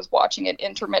happens because I was watching it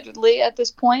intermittently at this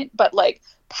point. But like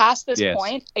past this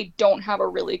point, I don't have a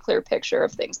really clear picture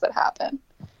of things that happen.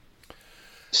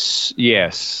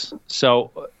 Yes.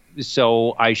 So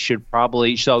I should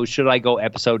probably. So should I go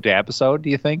episode to episode? Do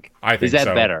you think? I think is that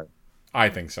so. better? I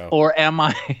think so. Or am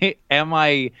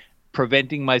I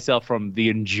preventing myself from the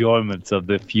enjoyments of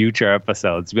the future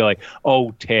episodes? Be like,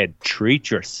 oh, Ted, treat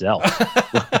yourself.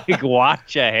 Like,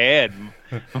 watch ahead,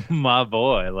 my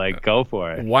boy. Like, go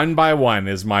for it. 1 by 1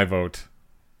 is my vote.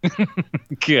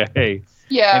 Okay.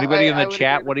 Yeah. Anybody in the would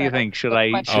chat? agree What do you with that. think? Should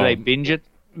I binge it?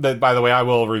 By the way, I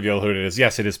will reveal who it is.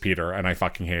 Yes, it is Peter, and I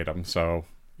fucking hate him. So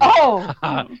Oh,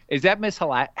 Is that Miss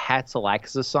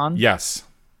Hatzalakis' son? yes.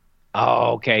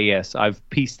 Oh, okay. Yes, I've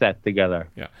pieced that together.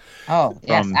 oh,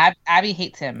 yes. Abby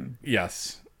hates him.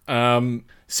 Yes.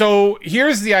 So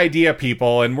here's the idea,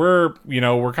 people, and we're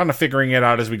kind of figuring it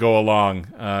out as we go along.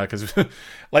 Because,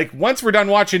 like, once we're done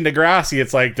watching Degrassi,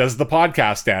 it's like, does the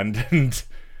podcast end? And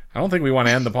I don't think we want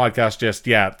to end the podcast just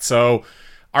yet. So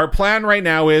our plan right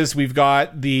now is we've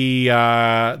got the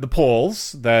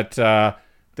polls that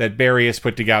Barry has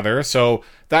put together. So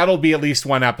that'll be at least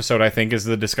one episode, I think, is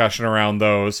the discussion around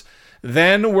those.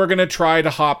 Then we're going to try to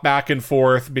hop back and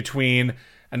forth between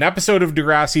an episode of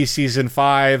Degrassi season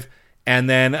 5 and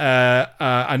then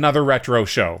another retro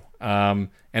show. And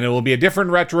it will be a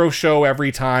different retro show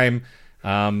every time,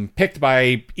 picked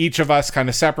by each of us kind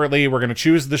of separately. We're going to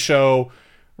choose the show.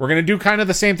 We're going to do kind of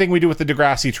the same thing we do with the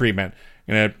Degrassi treatment.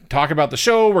 We're going to talk about the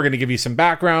show. We're going to give you some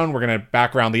background. We're going to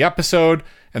background the episode.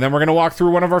 And then we're going to walk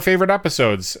through one of our favorite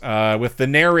episodes, with the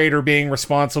narrator being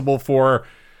responsible for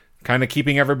kind of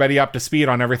keeping everybody up to speed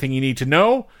on everything you need to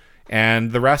know.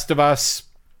 And the rest of us,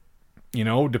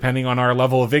 depending on our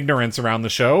level of ignorance around the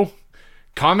show,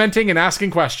 commenting and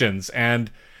asking questions. And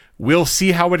we'll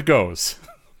see how it goes.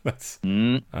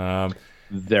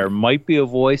 There might be a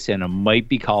voice, and it might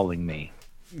be calling me.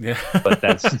 Yeah. But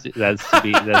that's to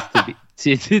be to be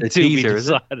teaser, is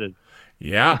it? decided.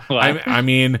 Yeah. What? I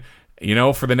mean,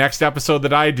 for the next episode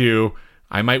that I do,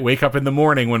 I might wake up in the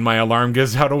morning when my alarm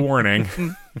gives out a warning.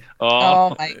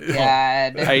 Oh my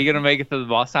god. Are you gonna make it to the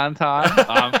bus on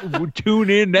time? Tune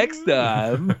in next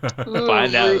time. Ooh,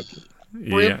 Find out.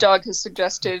 Rube Dog has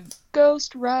suggested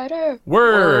Ghost Rider.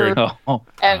 Word. Oh.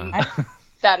 And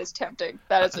that is tempting.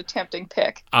 That is a tempting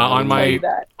pick. On I'll tell you my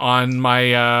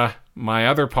that. my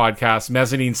other podcast,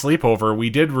 Mezzanine Sleepover, we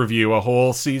did review a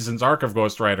whole season's arc of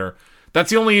Ghost Rider. That's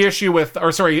the only issue with,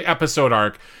 episode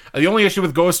arc. The only issue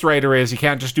with Ghost Rider is you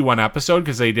can't just do one episode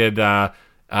because they did a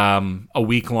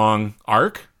week-long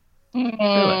arc.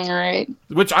 Right.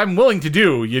 Which I'm willing to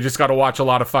do. You just got to watch a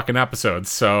lot of fucking episodes.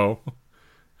 So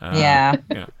Yeah.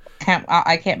 yeah.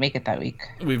 I can't make it that week.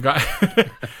 We've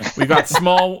got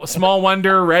Small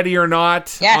Wonder, Ready or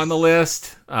Not Yes. on the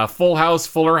list. Full House,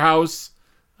 Fuller House.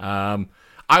 I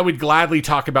would gladly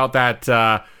talk about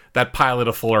that pilot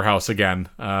of Fuller House again.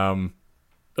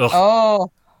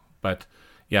 Oh. But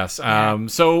yes,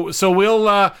 so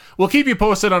we'll keep you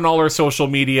posted on all our social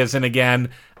medias, and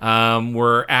again,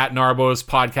 we're at Narbo's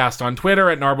Podcast on Twitter,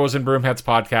 at Narbos and Broomheads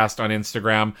Podcast on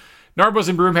Instagram,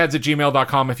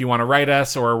 narbosandbroomheads@gmail.com if you want to write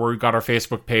us, or we've got our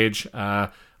Facebook page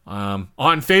on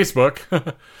Facebook,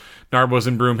 Narbos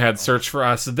and Broomheads. Search for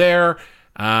us there.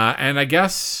 And I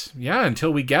guess,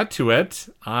 until we get to it,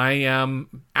 I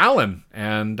am Alan,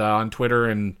 and on Twitter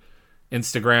and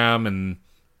Instagram and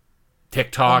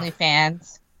TikTok.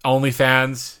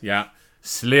 OnlyFans, yeah.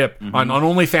 Slip. Mm-hmm. On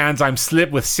OnlyFans, I'm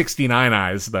Slip with 69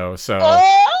 eyes, though, so...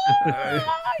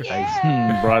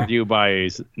 Brought to you by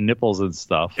nipples and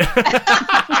stuff.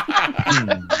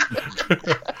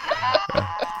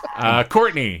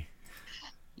 Courtney.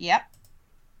 Yep.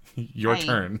 Your Hi.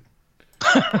 turn.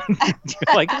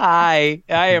 Like, hi,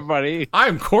 everybody.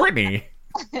 I'm Courtney.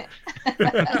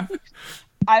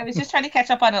 I was just trying to catch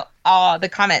up on the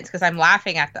comments because I'm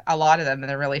laughing at a lot of them and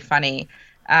they're really funny.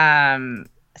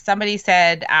 Somebody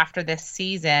said after this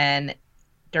season,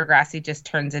 Degrassi just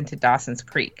turns into Dawson's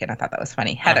Creek, and I thought that was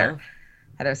funny. Heather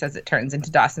says it turns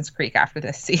into Dawson's Creek after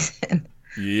this season.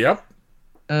 Yep.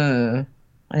 I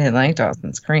didn't like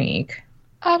Dawson's Creek.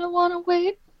 I don't want to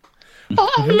wait. She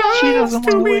doesn't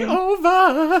want to be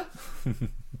over.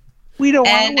 We don't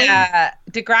And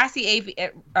Degrassi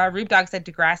AV, Rube Dog said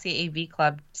Degrassi AV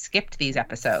Club skipped these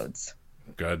episodes.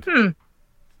 Good. Good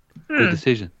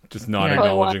decision. Just not Yeah.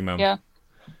 acknowledging them. Yeah.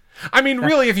 I mean,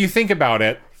 really, if you think about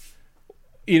it,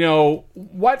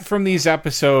 what from these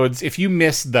episodes, if you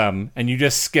missed them and you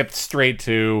just skipped straight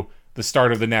to the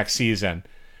start of the next season,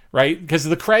 right? Because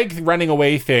the Craig running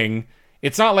away thing,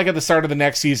 it's not like at the start of the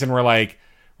next season we're like,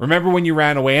 remember when you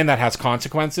ran away and that has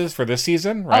consequences for this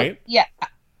season, right? Oh, yeah.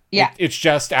 Yeah. It's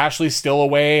just Ashley's still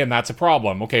away and that's a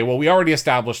problem. Okay, well, we already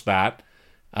established that.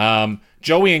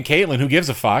 Joey and Caitlin, who gives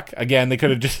a fuck? Again, they could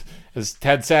have just, as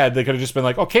Ted said, they could have just been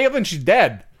like, oh, Caitlin, she's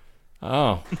dead.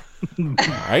 Oh.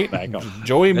 Right?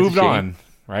 Joey moved on,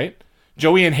 right?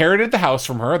 Joey inherited the house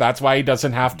from her. That's why he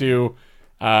doesn't have to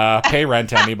pay rent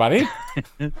to anybody.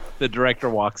 The director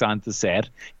walks onto set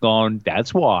going,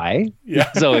 that's why.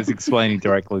 Yeah. So it's explaining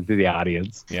directly to the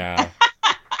audience. Yeah.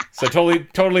 So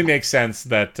totally makes sense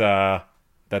that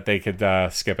they could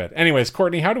skip it. Anyways,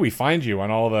 Courtney, how do we find you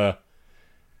on all the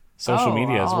social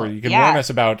medias where you can warn us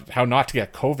about how not to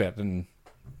get COVID? And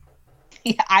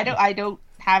I don't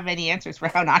have any answers for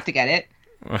how not to get it.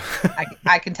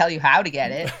 I can tell you how to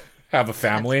get it. have a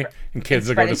family and kids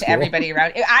that go Spread to it to school. everybody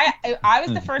around. I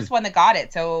was the first one that got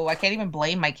it, so I can't even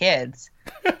blame my kids.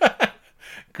 Good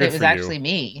It was for actually you.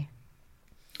 me.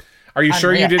 Are you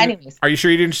sure you Unreal. didn't? Anyways. Are you sure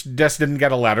you didn't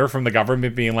get a letter from the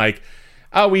government being like,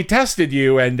 "Oh, we tested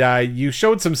you and you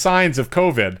showed some signs of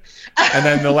COVID," and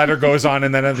then the letter goes on,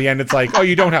 and then at the end it's like, "Oh,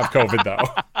 you don't have COVID though."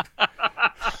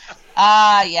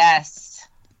 Yes.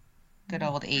 Good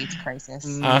old AIDS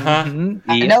crisis. Uh-huh.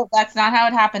 No, that's not how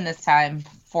it happened this time,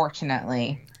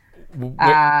 fortunately.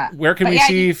 Where can but we yeah,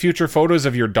 see future photos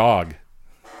of your dog?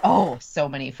 Oh, so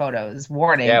many photos.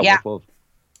 Warning. Yeah.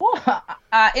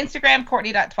 Instagram,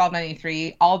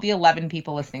 Courtney.1293. All the 11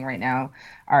 people listening right now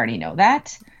already know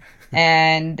that.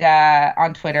 And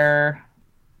on Twitter,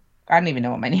 I don't even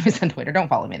know what my name is on Twitter. Don't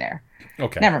follow me there.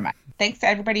 Okay. Never mind. Thanks to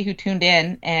everybody who tuned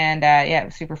in. And it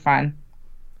was super fun.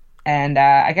 And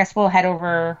I guess we'll head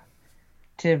over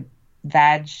to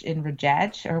Vag in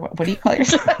Rajaj, or what do you call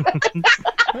yourself?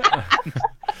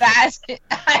 Vag.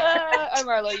 I'm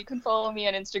Arlo. You can follow me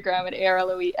on Instagram at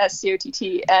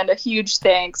ARLOESCOTT. And a huge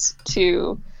thanks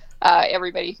to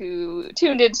everybody who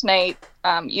tuned in tonight,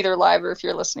 either live or if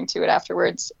you're listening to it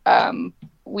afterwards.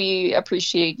 We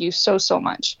appreciate you so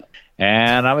much.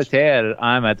 And I'm with Ted.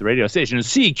 I'm at the radio station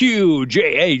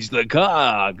CQJH the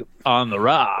Cog on the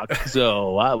Rock.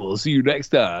 So I will see you next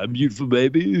time, beautiful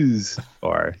babies.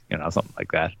 Or, something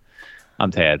like that. I'm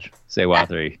Ted. Say wow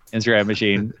 3. Instagram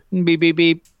machine. Beep, beep,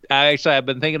 beep. Actually, I've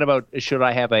been thinking about should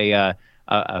I have a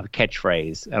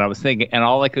catchphrase. And I was thinking, and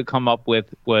all I could come up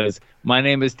with was, my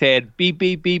name is Ted. Beep,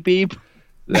 beep, beep, beep.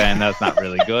 Then that's not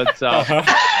really good. So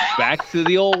back to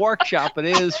the old workshop it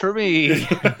is for me.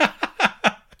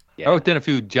 I wrote down a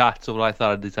few jots of what I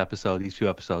thought of these few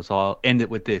episodes, so I'll end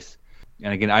it with this.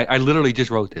 And again, I literally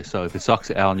just wrote this, so if it sucks,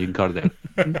 Alan, you can cut it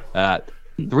out.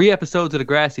 3 episodes of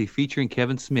Degrassi featuring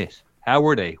Kevin Smith. How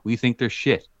were they? We think they're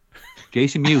shit.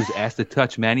 Jason Mewes asked to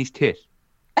touch Manny's tit.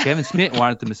 Kevin Smith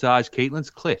wanted to massage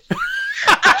Caitlin's clit.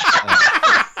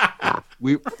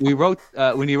 We wrote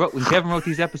when Kevin wrote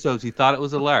these episodes, he thought it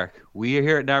was a lark. We are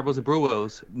here at Narbos and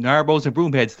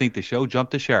Broomheads think the show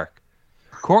jumped the shark.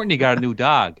 Courtney got a new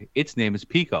dog. Its name is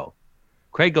Pico.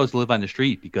 Craig goes to live on the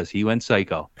street because he went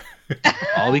psycho.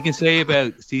 All we can say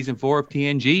about season 4 of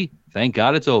TNG, thank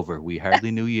God it's over. We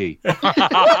hardly knew ye.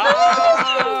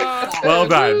 Well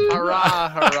done. Hurrah,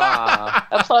 hurrah.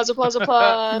 Applause. That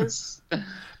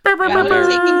would have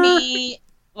taken me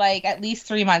at least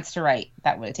 3 months to write.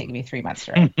 Very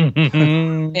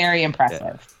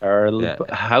impressive. Our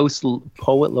house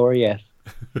poet laureate.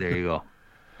 There you go.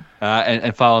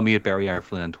 And follow me at Barry R.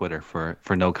 Flynn on Twitter for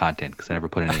no content because I never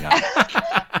put anything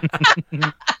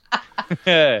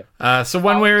on. So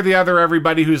one way or the other,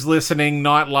 everybody who's listening,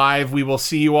 not live, we will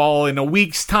see you all in a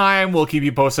week's time. We'll keep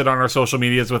you posted on our social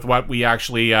medias with what we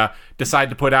actually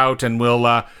decide to put out, and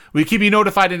we'll keep you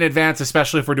notified in advance,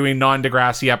 especially if we're doing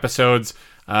non-Degrassi episodes.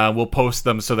 We'll post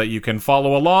them so that you can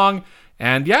follow along.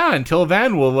 And until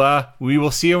then, we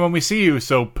will see you when we see you.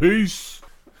 So peace.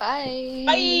 Bye.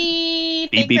 Bye.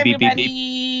 Beep, Thanks, beep, beep, beep,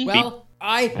 everybody. beep. Well,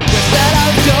 I set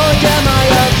out Georgia, my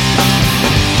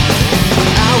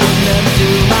I would never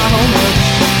do my homework.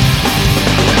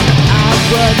 I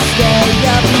would stay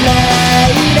up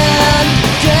late and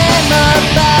dream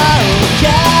about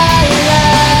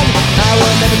Caroline. I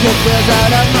would never kick girls out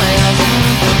of my house.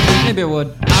 Maybe I would.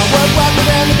 I would walk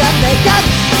around and got naked.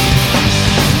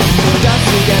 Just